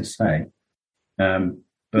callous thing to say.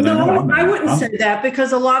 But no, I wouldn't say that,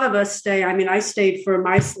 because a lot of us stay. I mean, I stayed for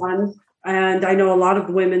my son, and I know a lot of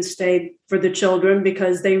the women stayed for the children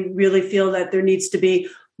because they really feel that there needs to be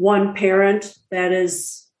one parent that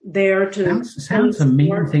is there to. Sounds a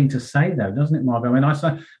mean thing to say, though, doesn't it, Margot? I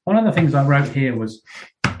mean, one of the things I wrote here was,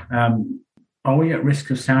 are we at risk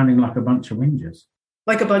of sounding like a bunch of whingers?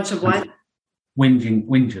 Like a bunch of what? Whinging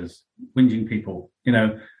people. You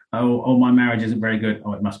know, oh, my marriage isn't very good.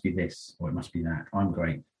 Oh, it must be this, or it must be that. I'm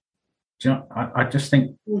great. Do you know, I just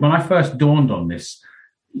think when I first dawned on this,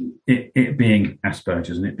 it being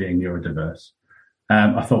Asperger's and it being neurodiverse,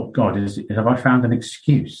 I thought, God, have I found an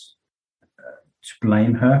excuse to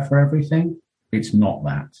blame her for everything? It's not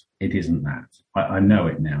that. It isn't that. I know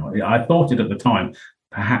it now. I thought it at the time.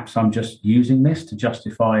 Perhaps I'm just using this to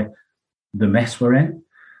justify the mess we're in,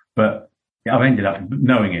 but I've ended up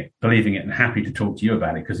knowing it, believing it, and happy to talk to you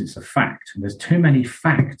about it because it's a fact. And there's too many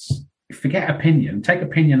facts. Forget opinion. Take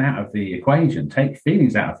opinion out of the equation. Take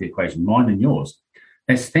feelings out of the equation, mine and yours.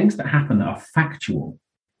 There's things that happen that are factual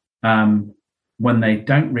when they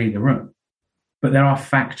don't read the room. But there are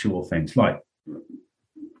factual things like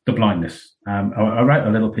the blindness. I wrote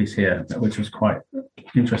a little piece here, which was quite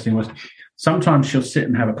interesting, was sometimes she'll sit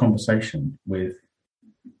and have a conversation with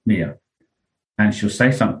Mia, and she'll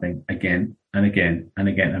say something again and again and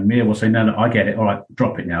again. And Mia will say, no, I get it. All right,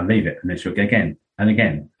 drop it now, leave it. And then she'll go again and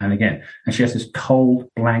again and again. And she has this cold,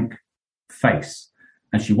 blank face.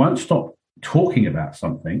 And she won't stop talking about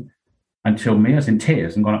something until Mia's in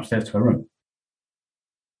tears and gone upstairs to her room.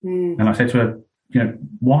 And I said to her,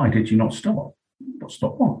 why did you not stop? What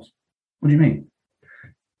stop what? What do you mean?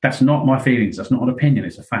 That's not my feelings. That's not an opinion.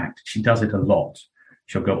 It's a fact. She does it a lot.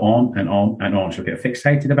 She'll go on and on and on. She'll get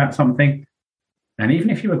fixated about something. And even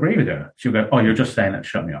if you agree with her, she'll go, oh, you're just saying that to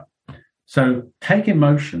shut me up. So take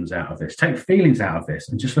emotions out of this, take feelings out of this,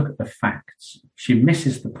 and just look at the facts. She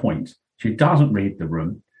misses the point. She doesn't read the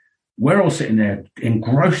room. We're all sitting there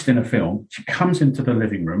engrossed in a film. She comes into the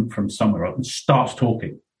living room from somewhere else and starts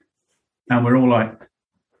talking. And we're all like,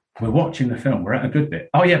 we're watching the film. We're at a good bit.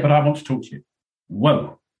 Oh, yeah, but I want to talk to you.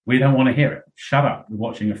 Whoa, we don't want to hear it. Shut up. We're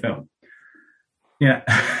watching a film. Yeah.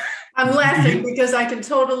 I'm laughing because I can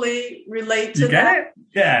totally relate to you get that. It?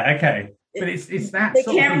 Yeah, okay. But it's that they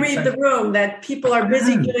can't read the room, that people are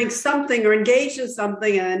busy doing something or engaged in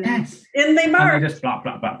something, and in they march. And they just blah,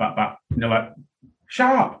 blah, blah, blah, blah. And they're like,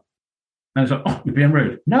 shut up. And it's like, oh, you're being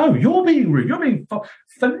rude. No, you're being rude. You're being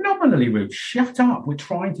phenomenally rude. Shut up. We're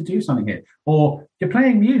trying to do something here. Or you're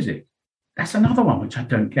playing music. That's another one, which I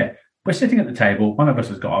don't get. We're sitting at the table. One of us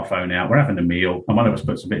has got our phone out. We're having a meal. And one of us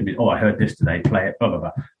puts a bit of, I heard this today. Play it, blah, blah,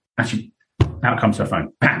 blah. And out comes her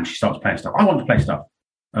phone. Bam, she starts playing stuff. I want to play stuff.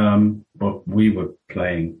 But we were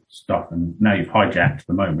playing stuff, and now you've hijacked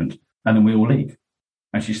the moment. And then we all leave.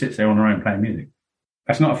 And she sits there on her own playing music.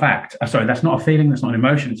 That's not a fact. Sorry, that's not a feeling. That's not an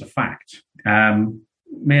emotion. It's a fact.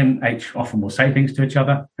 Me and H often will say things to each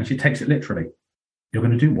other, and she takes it literally. You're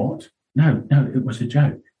going to do what? No, it was a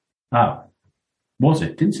joke. Oh, was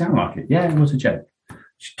it? Didn't sound like it. Yeah, it was a joke.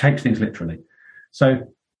 She takes things literally.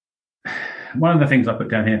 So one of the things I put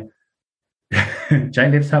down here, Jay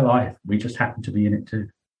lives her life. We just happen to be in it too.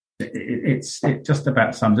 It just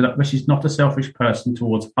about sums it up. But she's not a selfish person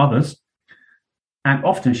towards others. And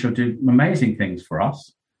often she'll do amazing things for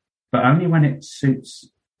us, but only when it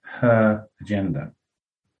suits her agenda,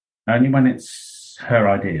 only when it's her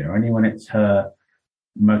idea, only when it's her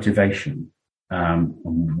motivation.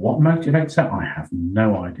 What motivates her? I have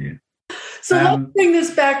no idea. So let's bring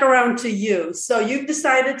this back around to you. So you've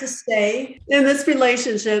decided to stay in this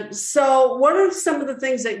relationship. So what are some of the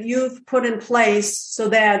things that you've put in place so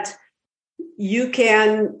that you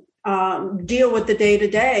can deal with the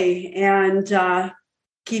day-to-day and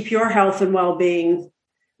keep your health and well-being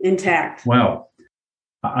intact? Well,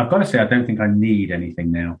 I've got to say, I don't think I need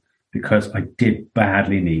anything now, because I did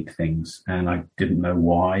badly need things and I didn't know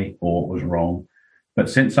why or what was wrong.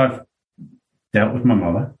 But since I've dealt with my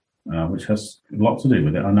mother, which has a lot to do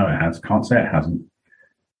with it, I know it has, can't say it hasn't,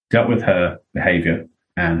 dealt with her behaviour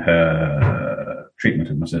and her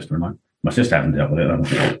treatment of my sister and I. My sister hasn't dealt with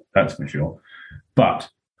it, that's for sure. But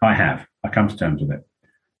I have. I come to terms with it.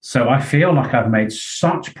 So I feel like I've made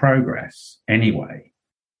such progress anyway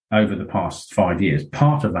over the past 5 years.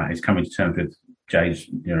 Part of that is coming to terms with Jay's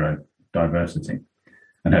neurodiversity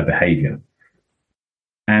and her behaviour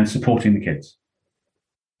and supporting the kids.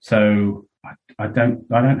 So I don't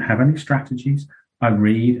have any strategies. I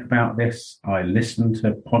read about this. I listen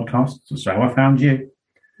to podcasts. So I found you.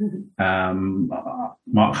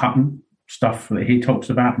 Mark Hutton, stuff that he talks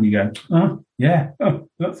about, and you go, oh, yeah, oh,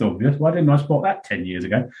 that's obvious. Why didn't I spot that 10 years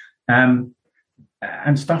ago? And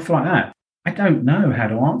stuff like that. I don't know how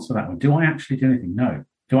to answer that one. Do I actually do anything? No.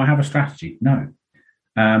 Do I have a strategy? No.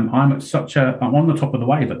 I'm on the top of the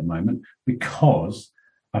wave at the moment because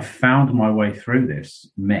I've found my way through this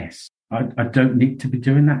mess. I don't need to be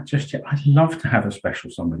doing that just yet. I'd love to have a special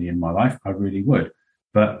somebody in my life. I really would.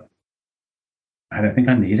 But I don't think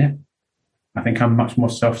I need it. I think I'm much more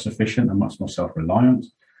self-sufficient. I'm much more self-reliant.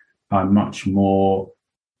 I'm much more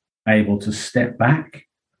able to step back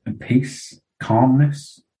and peace,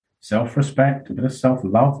 calmness, self-respect, a bit of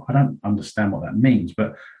self-love. I don't understand what that means,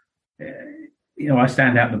 but I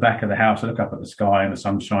stand out the back of the house, I look up at the sky and the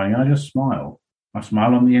sun's shining, and I just smile. I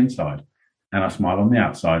smile on the inside and I smile on the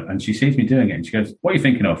outside. And she sees me doing it and she goes, what are you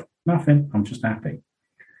thinking of? Nothing. I'm just happy.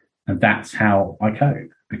 And that's how I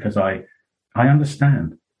cope, because I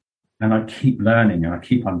understand and I keep learning and I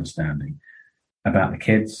keep understanding about the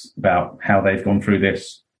kids, about how they've gone through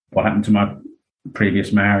this, what happened to my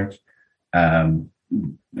previous marriage, her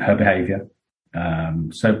behavior.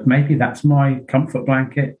 So maybe that's my comfort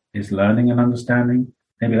blanket, is learning and understanding.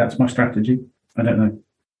 Maybe that's my strategy. I don't know.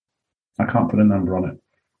 I can't put a number on it.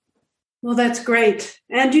 Well, that's great.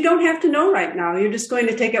 And you don't have to know right now. You're just going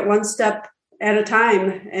to take it one step at a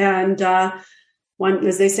time. And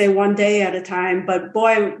as they say, one day at a time. But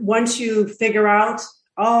boy, once you figure out,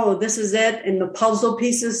 oh, this is it, and the puzzle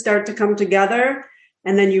pieces start to come together,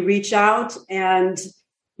 and then you reach out and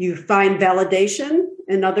you find validation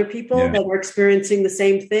in other people that are experiencing the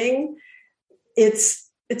same thing.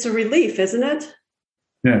 It's a relief, isn't it?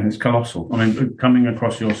 Yeah, it's colossal. I mean, coming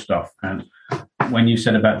across your stuff, and when you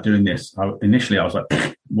said about doing this, initially I was like,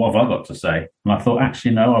 what have I got to say? And I thought,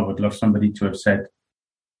 actually, no, I would love somebody to have said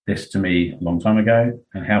this to me a long time ago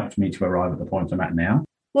and helped me to arrive at the point I'm at now.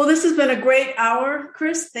 Well, this has been a great hour,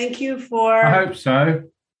 Chris. Thank you for... I hope so.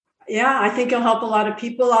 Yeah, I think you'll help a lot of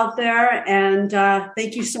people out there. And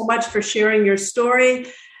thank you so much for sharing your story.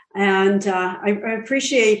 And I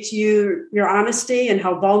appreciate your honesty and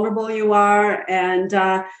how vulnerable you are.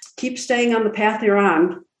 And keep staying on the path you're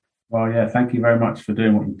on. Well, yeah, thank you very much for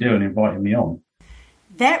doing what you do and inviting me on.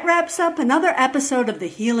 That wraps up another episode of the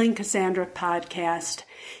Healing Cassandra podcast.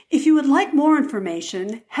 If you would like more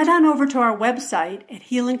information, head on over to our website at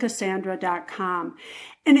healingcassandra.com.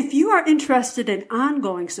 And if you are interested in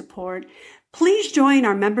ongoing support, please join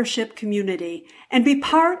our membership community and be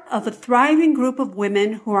part of a thriving group of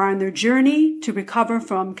women who are on their journey to recover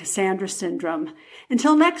from Cassandra syndrome.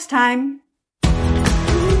 Until next time.